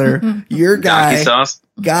particular, your Guy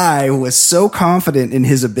was so confident in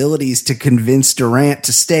his abilities to convince Durant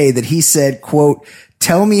to stay that he said, quote,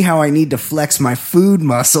 tell me how I need to flex my food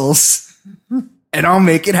muscles and I'll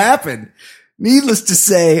make it happen. Needless to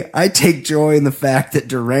say, I take joy in the fact that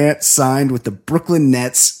Durant signed with the Brooklyn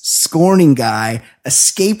Nets, scorning Guy,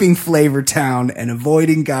 escaping Flavor Town, and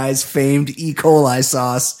avoiding Guy's famed E. coli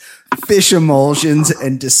sauce, fish emulsions,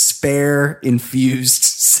 and despair-infused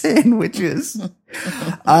sandwiches.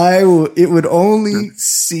 It would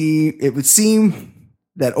seem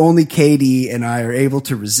that only KD and I are able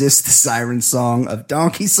to resist the siren song of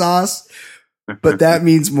donkey sauce, but that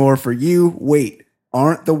means more for you. Wait.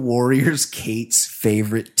 Aren't the Warriors Kate's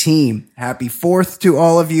favorite team? Happy 4th to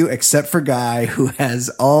all of you, except for Guy, who has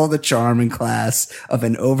all the charm and class of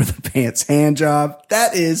an over-the-pants hand job.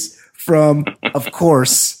 That is from, of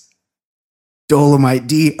course, Dolomite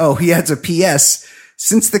D. Oh, he adds a P.S.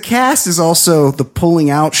 Since the cast is also the Pulling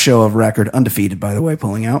Out show of record, undefeated, by the way,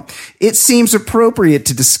 Pulling Out, it seems appropriate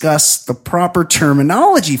to discuss the proper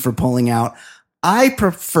terminology for pulling out. I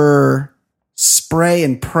prefer spray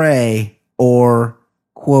and pray or,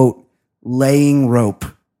 quote, laying rope.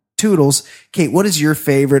 Toodles. Kate, what is your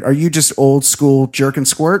favorite? Are you just old school jerk and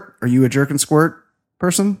squirt? Are you a jerk and squirt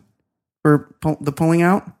person for the pulling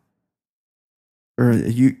out? Or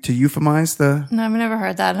you to euphemize the? No, I've never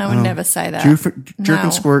heard that, and I would never say that. Jerk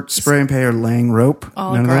and squirt, spray and pay, or laying rope.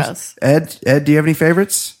 Oh, gross. Ed, do you have any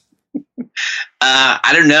favorites?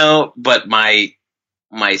 I don't know, but my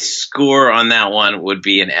score on that one would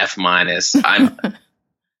be an F-.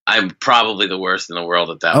 I'm probably the worst in the world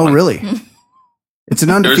at that one. Oh, really? It's an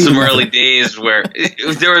undefeated. There were some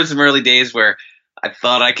early days where I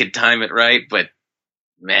thought I could time it right, but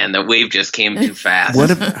man, the wave just came too fast.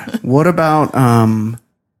 What about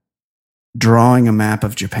drawing a map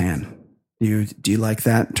of Japan? Do you like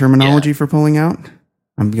that terminology for pulling out?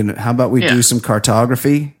 How about we do some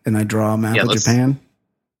cartography and I draw a map of Japan?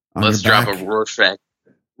 Let's drop a Rorschach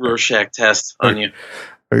test on you.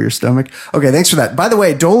 Or your stomach. Okay, thanks for that. By the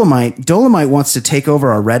way, Dolomite wants to take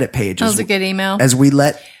over our Reddit page. That was a good email. As we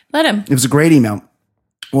let him. It was a great email.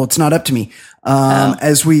 Well, it's not up to me.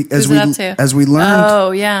 As we learned.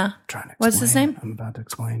 Oh yeah. What's his name? I'm about to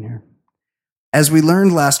explain here. As we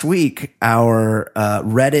learned last week, our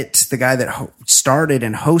Reddit, the guy that started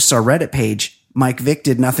and hosts our Reddit page, Mike Vick,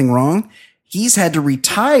 did nothing wrong. He's had to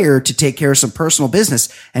retire to take care of some personal business.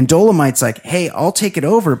 And Dolomite's like, hey, I'll take it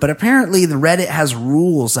over. But apparently the Reddit has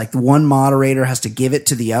rules, like one moderator has to give it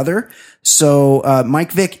to the other. So,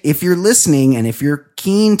 Mike Vick, if you're listening and if you're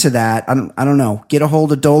keen to that, I don't know, get a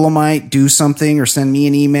hold of Dolomite, do something or send me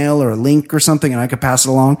an email or a link or something and I could pass it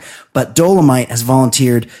along. But Dolomite has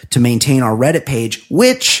volunteered to maintain our Reddit page,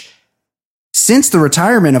 which since the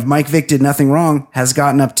retirement of Mike Vick Did Nothing Wrong has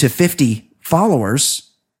gotten up to 50 followers.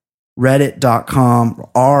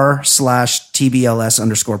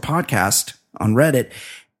 Reddit.com/TBLS_podcast on Reddit.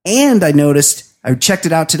 And I noticed, I checked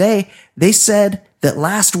it out today. They said that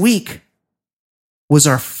last week was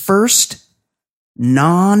our first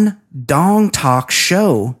non-dong talk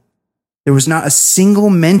show. There was not a single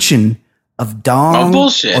mention of dong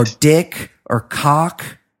or dick or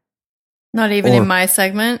cock. Not even in my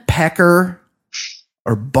segment. Pecker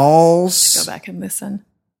or balls. Go back and listen.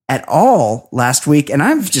 At all last week, and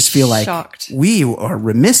I just feel like shocked. We are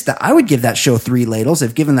remiss that I would give that show 3 ladles.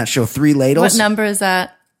 I've given that show 3 ladles. What number is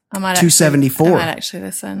that? 274. I might actually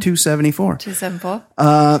listen. 274.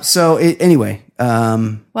 274. So anyway.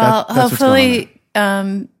 Well, hopefully,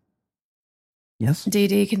 yes,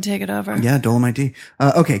 DD can take it over. Yeah, Dolomite D.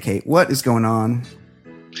 Okay, Kate, what is going on?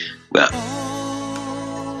 Well,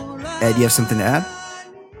 Ed, you have something to add?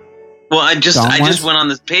 Well, I just went on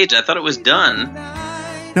this page. I thought it was done.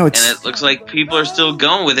 No, and it looks like people are still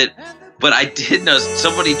going with it. But I did know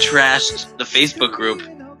somebody trashed the Facebook group.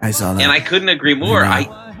 I saw that, and I couldn't agree more.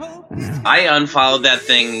 I unfollowed that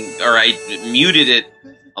thing, or I muted it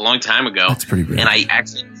a long time ago. That's pretty great. And I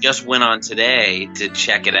actually just went on today to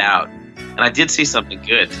check it out, and I did see something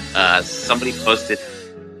good. Somebody posted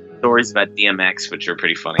stories about DMX, which are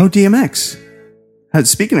pretty funny. Oh, DMX.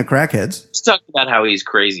 Speaking of crackheads, let's talk about how he's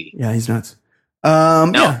crazy. Yeah, he's nuts.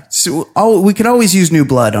 Yeah. So we could always use new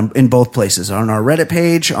blood in both places, on our Reddit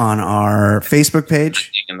page, on our Facebook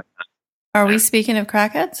page. Are we speaking of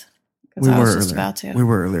crackheads? We were just about to. We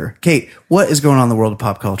were earlier. Kate, what is going on in the world of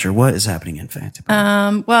pop culture? What is happening in Fantasy?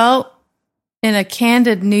 Well, in a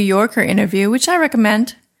candid New Yorker interview, which I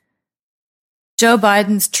recommend, Joe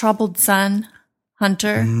Biden's troubled son,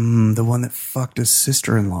 Hunter, the one that fucked his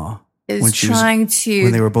sister-in-law, is trying to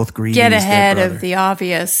when they were both grieving get ahead of the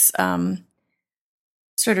obvious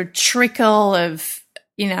sort of trickle of,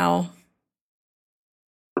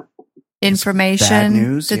 information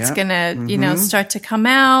news, that's going to, start to come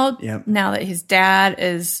out now that his dad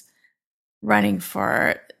is running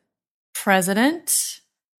for president.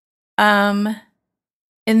 In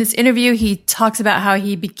this interview, he talks about how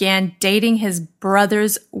he began dating his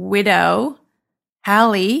brother's widow,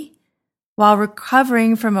 Hallie, while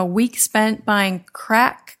recovering from a week spent buying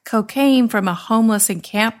crack cocaine from a homeless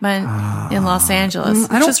encampment in Los Angeles,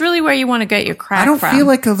 which is really where you want to get your crack from. I don't feel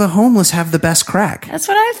like the homeless have the best crack. That's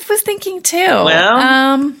what I was thinking too.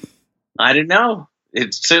 Well, I don't know.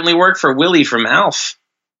 It certainly worked for Willie from Alf.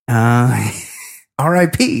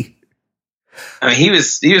 R.I.P. I mean, he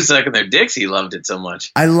was sucking their dicks. He loved it so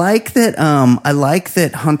much. I like that. I like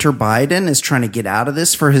that Hunter Biden is trying to get out of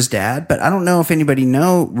this for his dad. But I don't know if anybody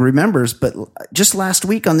remembers. But just last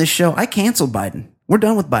week on this show, I canceled Biden. We're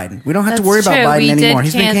done with Biden. We don't have to worry about Biden anymore.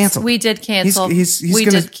 He's been canceled. We did cancel. He's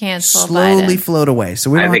going to slowly float away.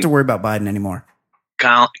 So we don't have to worry about Biden anymore.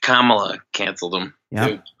 Kamala canceled him.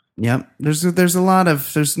 Yeah. Yep.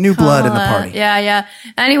 There's new blood in the party. Yeah.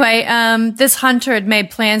 Anyway, this Hunter had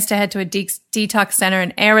made plans to head to a detox center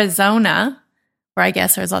in Arizona, where I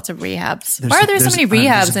guess there's lots of rehabs. Why are there so many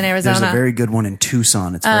rehabs in Arizona? There's a very good one in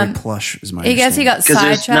Tucson. It's very plush, is my I guess he got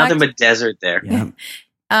sidetracked. There's nothing but desert there. Yeah.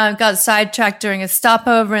 Got sidetracked during a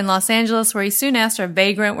stopover in Los Angeles, where he soon asked for a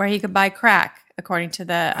vagrant where he could buy crack, according to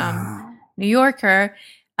the New Yorker.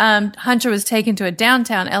 Hunter was taken to a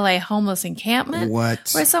downtown LA homeless encampment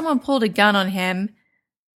where someone pulled a gun on him.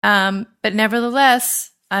 But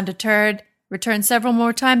nevertheless, undeterred, returned several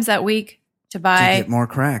more times that week to get more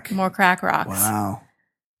crack rocks. Wow.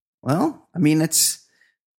 Well, I mean, it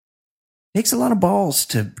takes a lot of balls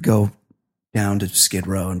to go down to Skid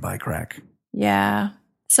Row and buy crack. Yeah.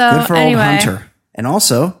 So good for old Hunter. And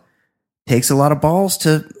also takes a lot of balls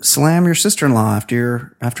to slam your sister-in-law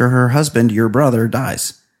after her husband, your brother,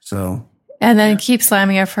 dies. So, and then keep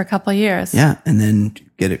slamming her for a couple of years. Yeah, and then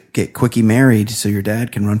get quickie married so your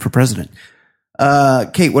dad can run for president.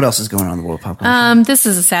 Kate, what else is going on in the world of pop culture? This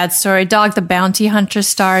is a sad story. Dog the Bounty Hunter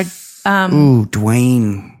starred.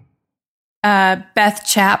 Dwayne. Beth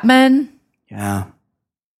Chapman. Yeah.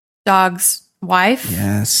 Dog's wife.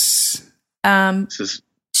 Yes.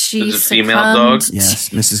 She's a female dog. Yes,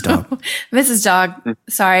 Mrs. Dog. Mrs. Dog.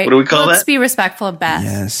 Sorry. What do we call that? Let's be respectful of Beth.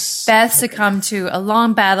 Yes. Beth succumbed to a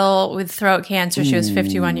long battle with throat cancer. She was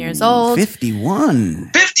 51 years old.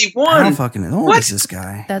 51. 51. How fucking old is this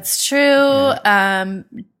guy? That's true. Yeah.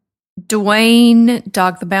 Dwayne,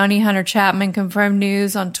 Dog the Bounty Hunter Chapman, confirmed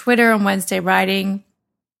news on Twitter on Wednesday, writing,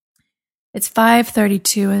 "It's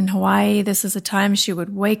 5:32 in Hawaii. This is a time she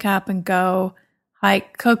would wake up and go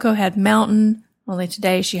hike Cocoa Head Mountain. Only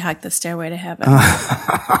today she hiked the stairway to heaven."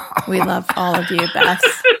 We love all of you, Beth.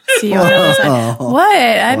 See you on the other side. What?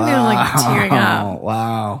 I'm tearing up.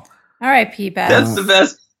 Wow. R.I.P. Beth. That's the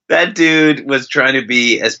best. That dude was trying to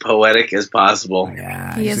be as poetic as possible.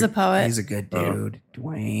 Yeah, he is a poet. He's a good dude,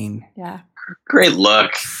 Dwayne. Yeah. Great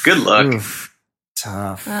look. Good look. Oof,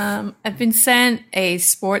 tough. I've been sent a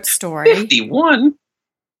sports story. 51.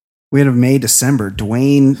 We had May, December.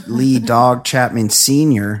 Dwayne Lee Dog Chapman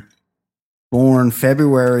Sr., born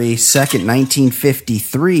February 2nd,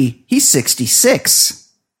 1953. He's 66.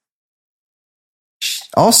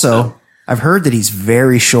 Also, I've heard that he's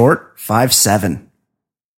very short, 5'7".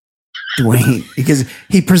 Dwayne, because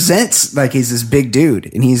he presents like he's this big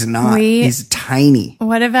dude, and he's not. He's tiny.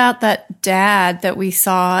 What about that dad that we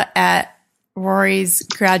saw at Rory's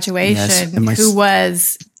graduation, who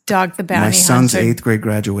was Dog the Bounty Hunter? My son's 8th grade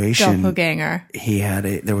graduation. Doppelganger.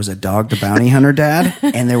 There was a Dog the Bounty Hunter dad,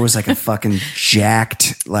 and there was like a fucking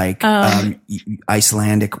jacked, like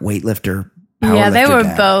Icelandic weightlifter. Yeah, they were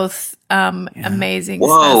both amazing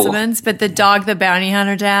specimens, but the Dog the Bounty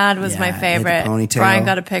Hunter dad was my favorite. Brian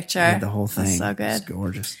got a picture. The whole thing. So good. It's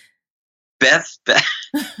gorgeous. Beth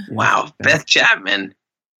wow, Beth Chapman.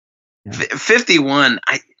 51.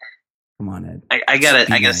 Come on, Ed. I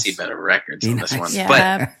gotta see better records on this one. Yeah.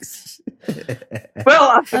 But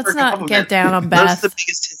well, let's not get down on Beth. Those are the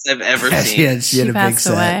biggest hits I've ever seen. She had a big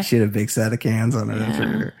set. She had a big set of cans on her.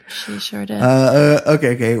 Yeah, she sure did.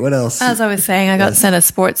 Okay. What else? As I was saying, I got sent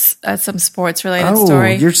some sports related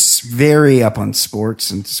story. You're very up on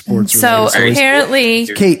sports and sports. So apparently,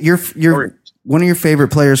 Kate, you're one of your favorite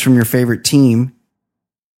players from your favorite team.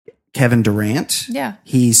 Kevin Durant. Yeah.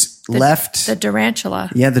 He's left. The Durantula.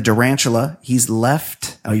 Yeah, the Durantula. He's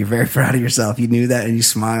left. Oh, you're very proud of yourself. You knew that and you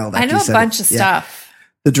smiled. I know a bunch of stuff.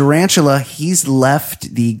 The Durantula, he's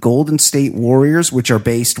left the Golden State Warriors, which are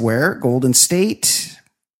based where? Golden State?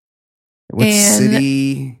 What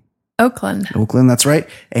city? Oakland. Oakland, that's right.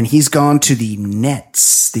 And he's gone to the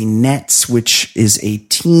Nets. The Nets, which is a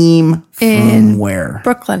team from where?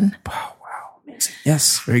 Brooklyn.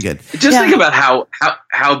 Yes, very good. Just think about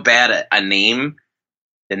how bad a name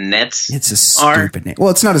the Nets are. It's a stupid name. Well,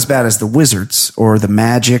 it's not as bad as the Wizards or the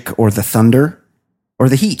Magic or the Thunder or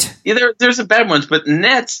the Heat. Yeah, there's some bad ones, but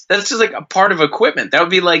Nets, that's just like a part of equipment. That would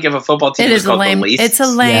be like if a football team was called the Laces. It's a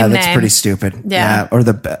lame name. Yeah, that's pretty stupid. Yeah. Or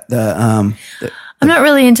I'm not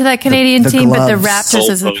really into that Canadian team, but the Raptors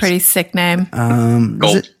is a pretty sick name.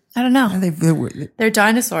 Gold. I don't know. They're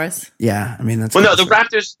dinosaurs. Yeah, I mean that's. Well, no, the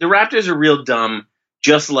Raptors are real dumb,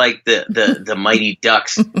 just like the Mighty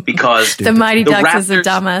Ducks, because the Mighty Ducks Raptors, is the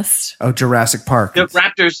dumbest. Oh, Jurassic Park. The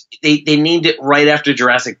Raptors, they named it right after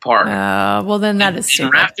Jurassic Park. Well, then that is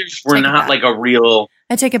stupid. And Raptors were not like a real.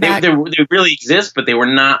 I take it back. They really exist, but they were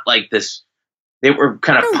not like this. They were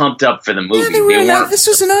kind of pumped up for the movie. Yeah, they were. This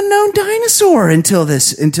was an unknown dinosaur until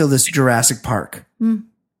this Jurassic Park.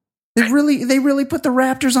 They really put the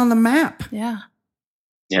Raptors on the map. Yeah.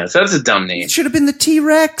 Yeah, so that's a dumb name. It should have been the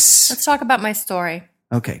T-Rex. Let's talk about my story.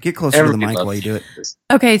 Okay, get closer to the mic while you do it.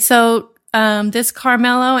 Okay, so this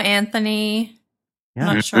Carmelo Anthony,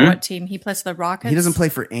 I'm not sure what team. He plays for the Rockets. He doesn't play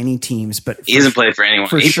for any teams, but he hasn't played for anyone.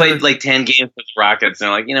 He played like 10 games with the Rockets, and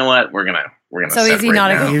they're like, you know what? We're gonna. So is he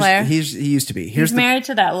not a good player? He used to be. He's married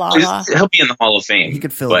to that Lala. He'll be in the Hall of Fame. He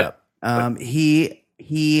could fill it up.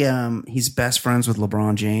 He's best friends with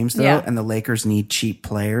LeBron James though, and the Lakers need cheap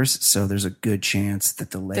players, so there's a good chance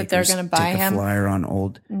that the Lakers they're going to buy take a flyer on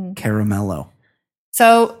old Caramello.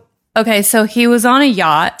 So he was on a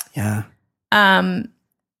yacht. Yeah.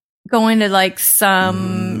 Going to like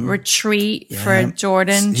some retreat for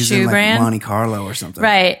Jordan Shoe brand, like Monte Carlo or something,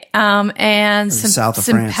 right? And south of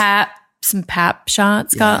France. Some pap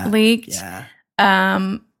shots got leaked. Yeah.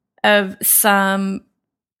 Of some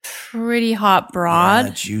pretty hot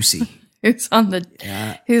broad, juicy, who's on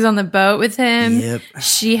the boat with him. Yep.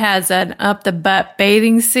 She has an up the butt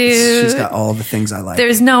bathing suit. She's got all the things I like.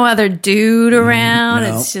 There's no other dude around.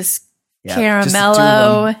 No. It's just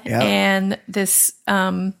Caramello and this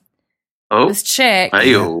this chick.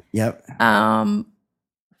 Yep.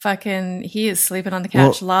 Fucking, he is sleeping on the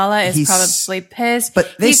couch. Lala is probably pissed.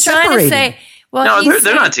 But he's separated. Trying to say, well, no,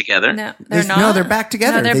 they're not together. No, they're not. No, they're back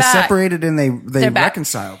together. No, they separated and they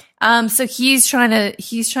reconciled. So he's trying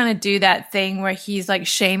to do that thing where he's like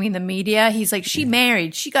shaming the media. He's like, she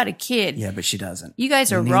married, she got a kid. Yeah, but she doesn't. You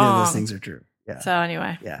guys are Neither wrong. of those things are true. Yeah. So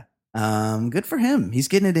anyway. Yeah. Good for him. He's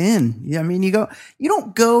getting it in. Yeah. I mean,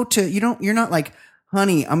 you're not like,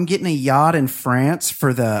 honey, I'm getting a yacht in France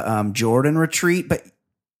for the Jordan retreat, but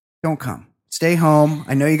don't come. Stay home.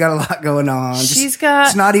 I know you got a lot going on.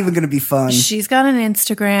 It's not even going to be fun. She's got an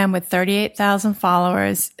Instagram with 38,000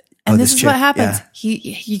 followers. And this is what happens.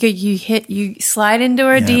 Yeah. You slide into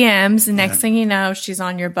her DMs, and next thing you know, she's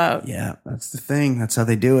on your boat. Yeah, that's the thing. That's how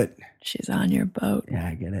they do it. She's on your boat. Yeah,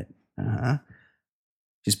 I get it.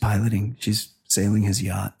 She's piloting. She's sailing his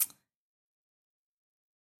yacht.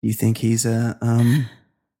 Do you think he's do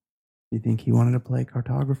you think he wanted to play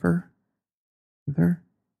cartographer with her?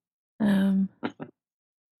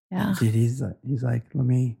 Yeah. He's like, let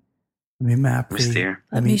me map.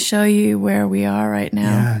 Let me show you where we are right now.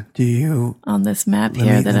 Yeah. Do you on this map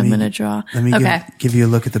I'm going to draw? Let me give you a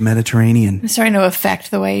look at the Mediterranean. I'm starting to affect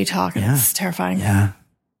the way you talk. And it's terrifying. Yeah.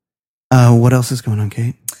 What else is going on,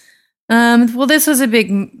 Kate? Well, this was a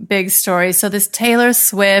big story. So this Taylor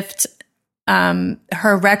Swift,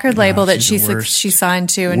 her record label that she signed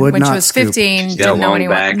to, and when she was 15, didn't know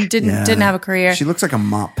anyone, didn't have a career. She looks like a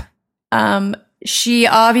mop. She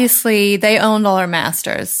obviously, they owned all her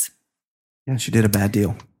masters. Yeah, she did a bad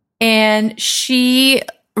deal. And she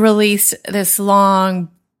released this long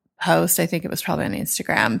post, I think it was probably on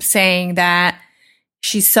Instagram, saying that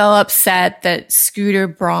she's so upset that Scooter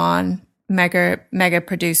Braun, mega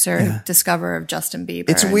producer, discoverer of Justin Bieber.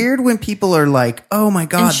 It's weird when people are like, "Oh my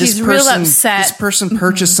God, this person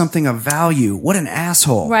purchased something of value. What an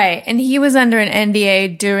asshole!" Right, and he was under an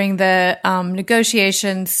NDA during the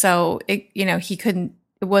negotiations, so it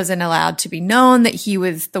wasn't allowed to be known that he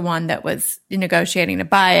was the one that was negotiating to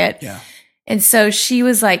buy it. Yeah. And so she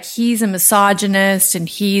was like, he's a misogynist and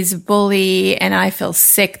he's a bully, and I feel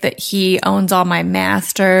sick that he owns all my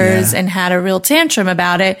masters, and had a real tantrum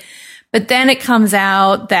about it. But then it comes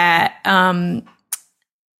out that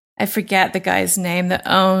I forget the guy's name that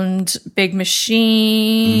owned Big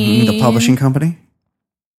Machine. The publishing company?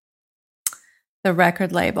 The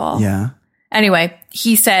record label. Yeah. Anyway,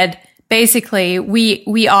 he said, basically,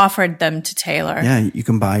 we offered them to Taylor. Yeah, you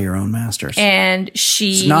can buy your own masters. And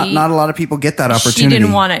not a lot of people get that opportunity. She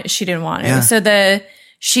didn't want it. So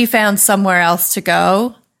she found somewhere else to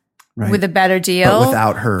go. Right. With a better deal, but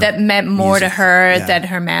without her, that meant more to her than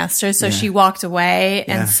her master. So she walked away,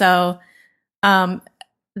 and so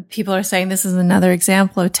people are saying this is another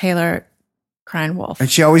example of Taylor crying wolf. And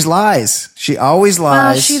she always lies.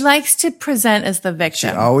 Well, she likes to present as the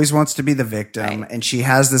victim. She always wants to be the victim, and she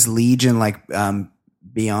has this legion like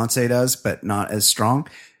Beyonce does, but not as strong.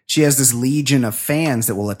 She has this legion of fans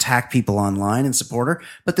that will attack people online and support her.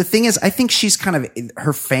 But the thing is, I think she's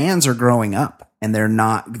her fans are growing up. And they're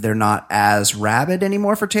not as rabid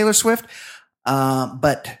anymore for Taylor Swift.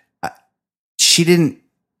 But she didn't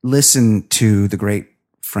listen to the great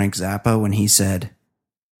Frank Zappa when he said,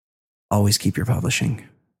 always keep your publishing.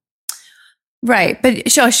 Right.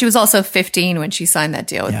 But she was also 15 when she signed that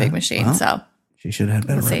deal with Big Machine. Well, so she should have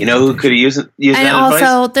had better. You know who could have used that advice? And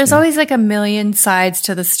also, there's always like a million sides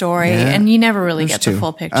to the story, and you never really get the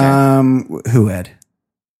full picture. Who, Ed?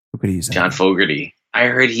 Who could have used that? John Fogerty. I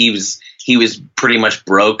heard he was pretty much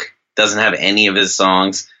broke, doesn't have any of his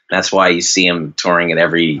songs. That's why you see him touring at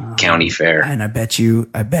every county fair. And I bet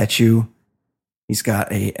you he's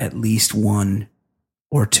got at least 1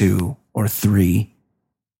 or 2 or 3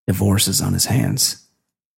 divorces on his hands.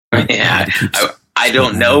 Yeah. I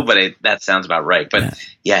don't know, but that sounds about right. But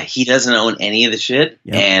he doesn't own any of the shit,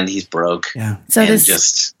 and he's broke. Yeah. So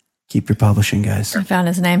keep your publishing, guys. I found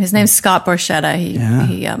his name. His name's Scott Borchetta.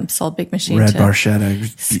 He sold Big Machine Red to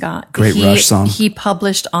Borchetta. Scott. Great Rush song. He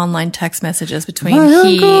published online text messages between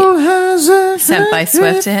sent by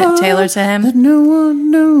Swift to Taylor to him. No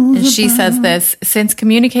one knows and she says this, since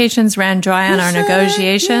communications ran dry on our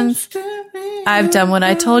negotiations, I've done what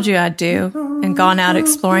I told you I'd do and gone out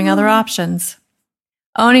exploring other options.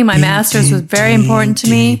 Owning my masters was very important to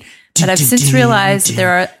me, but I've since realized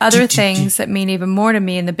there are other things that mean even more to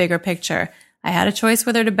me in the bigger picture. I had a choice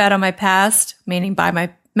whether to bet on my past, meaning buy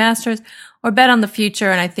my masters, or bet on the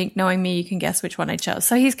future. And I think knowing me, you can guess which one I chose.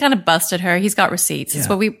 So he's kind of busted her. He's got receipts. That's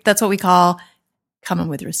what we call coming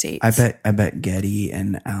with receipts. I bet Getty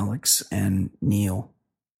and Alex and Neil,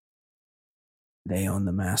 they own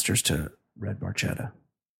the masters to Red Borchetta.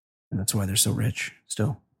 And that's why they're so rich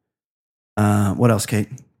still. What else, Kate?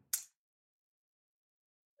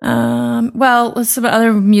 Well, some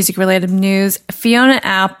other music related news. Fiona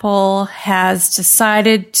Apple has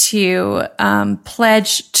decided to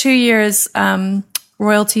pledge 2 years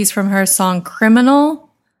royalties from her song Criminal.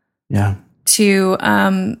 Yeah. To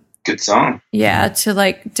good song. Yeah, to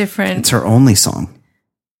like different. It's her only song.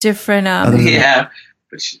 Different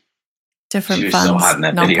but different funds, so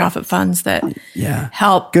nonprofit funds that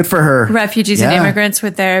help good for her refugees and immigrants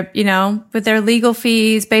with their legal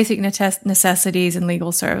fees, basic necessities, and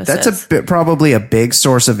legal services. That's probably a big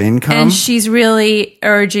source of income. And she's really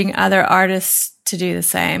urging other artists to do the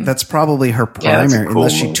same. That's probably her primary,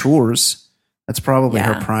 unless she tours. That's probably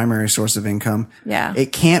her primary source of income. Yeah.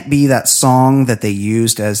 It can't be that song that they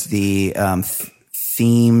used as the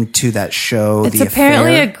theme to that show. It's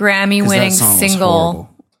apparently a Grammy-winning single.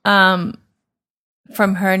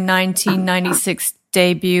 From her 1996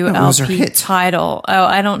 debut LP title. Oh,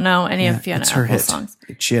 I don't know any of Fiona Apple's songs.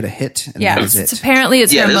 She had a hit. And apparently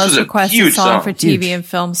it's her most requested song for TV and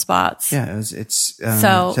film spots. Yeah,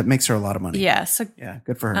 so that makes her a lot of money. Yeah, so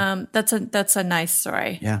good for her. That's a nice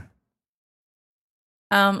story. Yeah.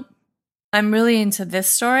 I'm really into this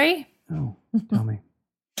story. Oh, tell me.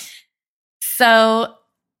 So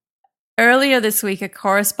earlier this week, a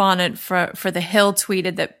correspondent for The Hill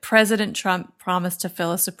tweeted that President Trump promised to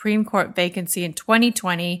fill a Supreme Court vacancy in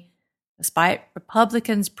 2020, despite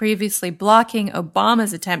Republicans previously blocking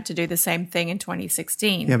Obama's attempt to do the same thing in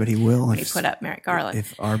 2016. Yeah, but he will. He put up Merrick Garland.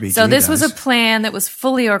 If RBG So this was a plan that was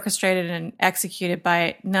fully orchestrated and executed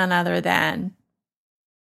by none other than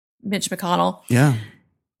Mitch McConnell. Yeah.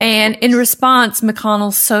 And in response,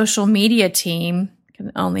 McConnell's social media team,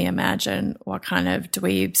 can only imagine what kind of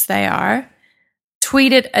dweebs they are,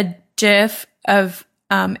 tweeted a GIF of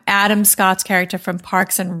Adam Scott's character from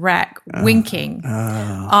Parks and Rec winking,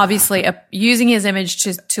 obviously using his image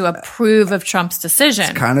to approve of Trump's decision.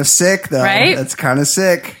 It's kind of sick, though. Right? That's kind of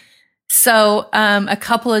sick. So a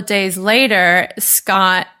couple of days later,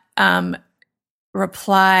 Scott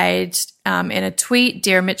replied in a tweet,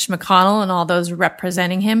 "Dear Mitch McConnell and all those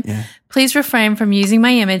representing him, please refrain from using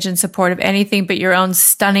my image in support of anything but your own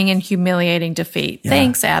stunning and humiliating defeat.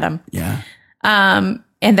 Thanks, Adam." Yeah.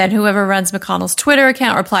 And then whoever runs McConnell's Twitter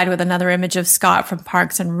account replied with another image of Scott from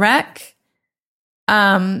Parks and Rec.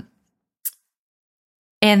 And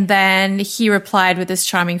then he replied with this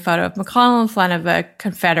charming photo of McConnell in front of a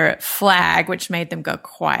Confederate flag, which made them go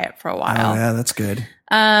quiet for a while. Oh, yeah, that's good.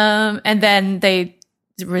 And then they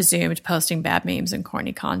resumed posting bad memes and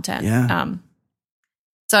corny content. Yeah.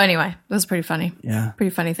 So anyway, it was pretty funny. Yeah.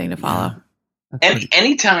 Pretty funny thing to follow. Yeah. And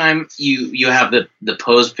anytime you have the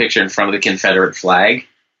posed picture in front of the Confederate flag,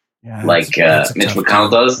 like Mitch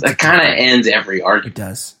McConnell does, that kind of ends every argument.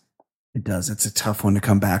 It does. It's a tough one to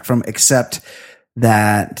come back from, except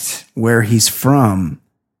that where he's from,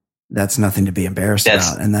 that's nothing to be embarrassed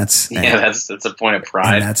about. And that's a point of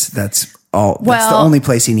pride. And that's all. That's the only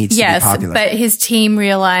place he needs to be popular. But his team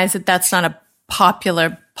realized that that's not a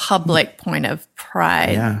popular public point of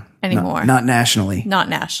pride anymore. Not nationally. Not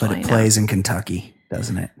nationally. But it plays in Kentucky,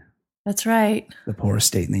 doesn't it? That's right. The poorest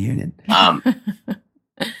state in the union.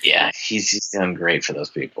 Yeah, he's done great for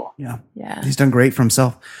those people. Yeah. Yeah. He's done great for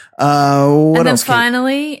himself. What and then else, Kate?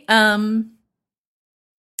 finally, I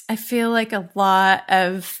feel like a lot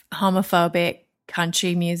of homophobic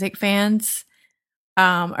country music fans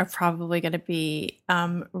are probably going to be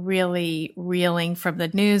really reeling from the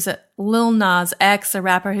news that Lil Nas X, a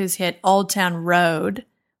rapper who's hit Old Town Road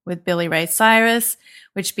with Billy Ray Cyrus,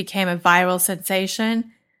 which became a viral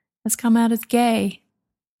sensation, has come out as gay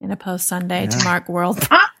in a post Sunday to mark World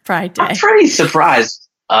Pride Day. I'm pretty surprised.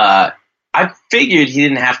 I figured he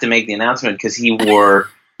didn't have to make the announcement because he wore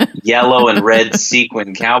yellow and red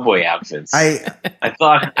sequin cowboy outfits. I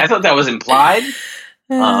thought that was implied,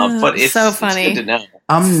 but it's so funny. It's good to know.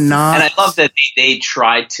 I'm not, and I love that they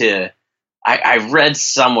tried to. I read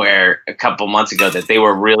somewhere a couple months ago that they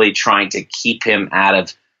were really trying to keep him out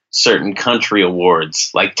of certain country awards.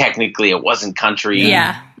 Like technically, it wasn't country.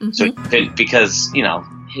 Yeah. Mm-hmm. So because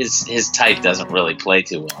his type doesn't really play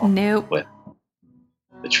too well. Nope. With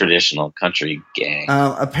the traditional country gang.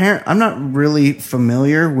 I'm not really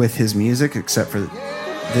familiar with his music except for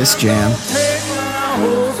this jam.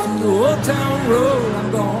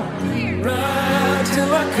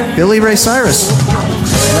 Billy Ray Cyrus,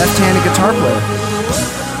 left-handed guitar player.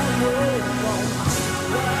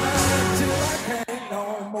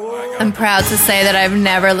 I'm proud to say that I've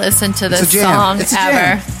never listened to this song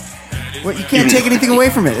ever. Well, you can't take anything away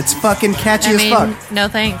from it. It's fucking catchy as fuck. No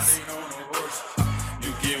thanks.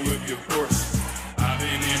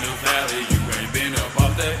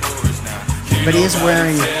 But he is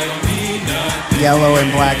wearing yellow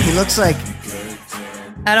and black. He looks like...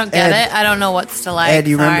 I don't get it. I don't know what's to like. Ed,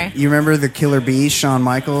 you remember the Killer Bees, Shawn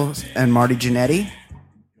Michaels and Marty Jannetty?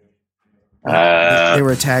 They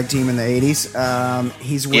were a tag team in the 80s.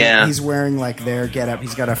 He's wearing like their getup.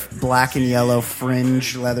 He's got a black and yellow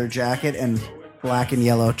fringe leather jacket and black and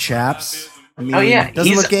yellow chaps. I mean,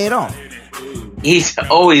 doesn't look gay at all. He's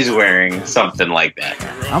always wearing something like that.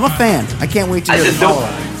 I'm a fan. I can't wait to hear the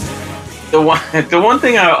follow-up. The one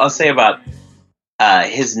thing I'll say about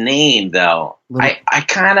his name, though, I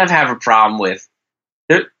kind of have a problem with.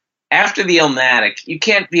 After the Illmatic, you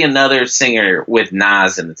can't be another singer with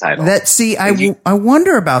Nas in the title. I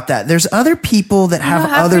wonder about that. There's other people that have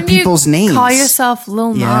other people's names. Call yourself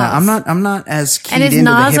Lil Nas. Yeah, I'm not as keyed into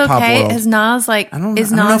the hip hop world. Is Nas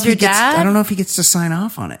Nas your dad? I don't know if he gets to sign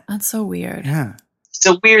off on it. That's so weird. Yeah. It's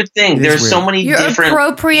a weird thing. There's so many different. You're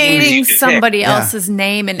appropriating somebody else's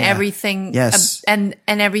name and everything. Yes. And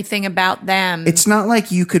everything about them. It's not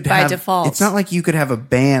like you could by have default. It's not like you could have a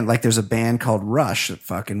band like there's a band called Rush,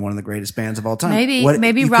 fucking one of the greatest bands of all time.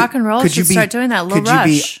 Maybe rock and roll should start doing that. Lil Rush. Could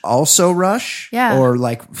you be also Rush? Yeah. Or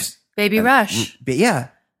like Baby Rush. But yeah,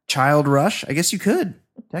 Child Rush. I guess you could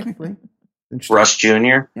technically. Rush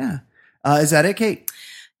Jr. Yeah. Is that it, Kate?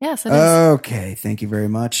 Yes, it is. Okay, thank you very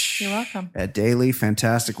much. You're welcome. Ed Daly,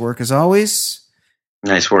 fantastic work as always.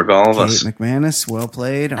 Nice work, all of us. Kate McManus, well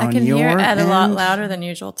played. I can hear Ed a lot louder than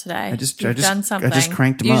usual today. I just done something. I just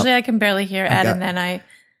cranked him up. Usually I can barely hear Ed, and then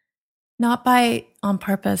not on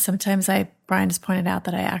purpose. Sometimes Brian just pointed out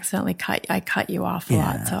that I accidentally cut you off a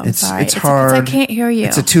lot. So I'm sorry. It's hard. I can't hear you.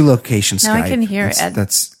 It's a 2-location Skype. Now I can hear Ed.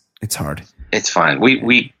 It's hard. It's fine.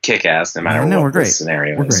 We kick ass no matter what the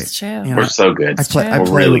scenario is. We're great. It's true. You know, we're so good.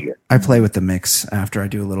 We're really good. I play with the mix after I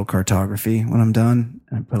do a little cartography when I'm done.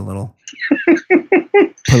 I put a little.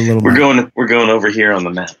 We're going over here on the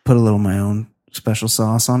map. Put a little my own special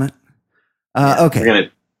sauce on it. Okay. We're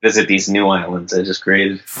gonna visit these new islands I just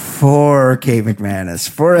created. For Kate McManus,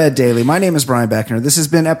 for Ed Daly, my name is Brian Beckner. This has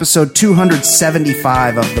been episode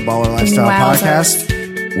 275 of the Baller Lifestyle Podcast.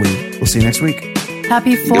 We will see you next week.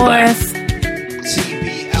 Happy 4th.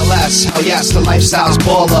 TBLS, hell yes, the lifestyle's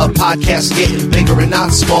baller. Podcast getting bigger and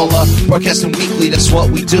not smaller. Broadcasting weekly, that's what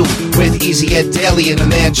we do. With Easy Ed Daly and the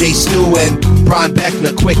man Jay Stu and Brian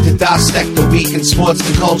Beckner, quick to dissect the week in sports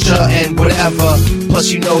and culture and whatever. Plus,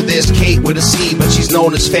 you know there's Kate with a C, but she's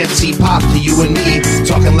known as Fancy Pop to you and me.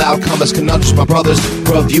 Talking loud comers, conundrums, my brothers.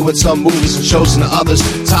 Reviewing some movies and shows and the others.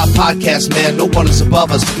 Top podcast, man, no one is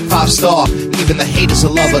above us. 5-star, even the haters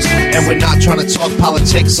will love us. And we're not trying to talk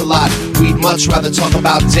politics a lot. We'd much rather talk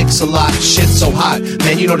about dicks a lot. Shit's so hot,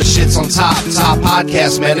 man, you know the shit's on top. Top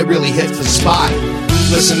podcast, man, it really hits the spot.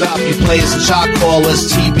 Listen up, you players and shot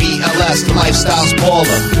callers. TBLS, the lifestyle's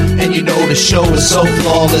baller. And you know the show is so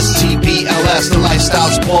flawless. TBLS, the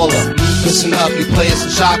lifestyle's baller. Listen up, you players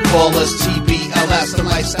and shot callers. TBLS, the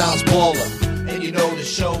lifestyle's baller. And you know the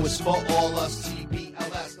show is for all us.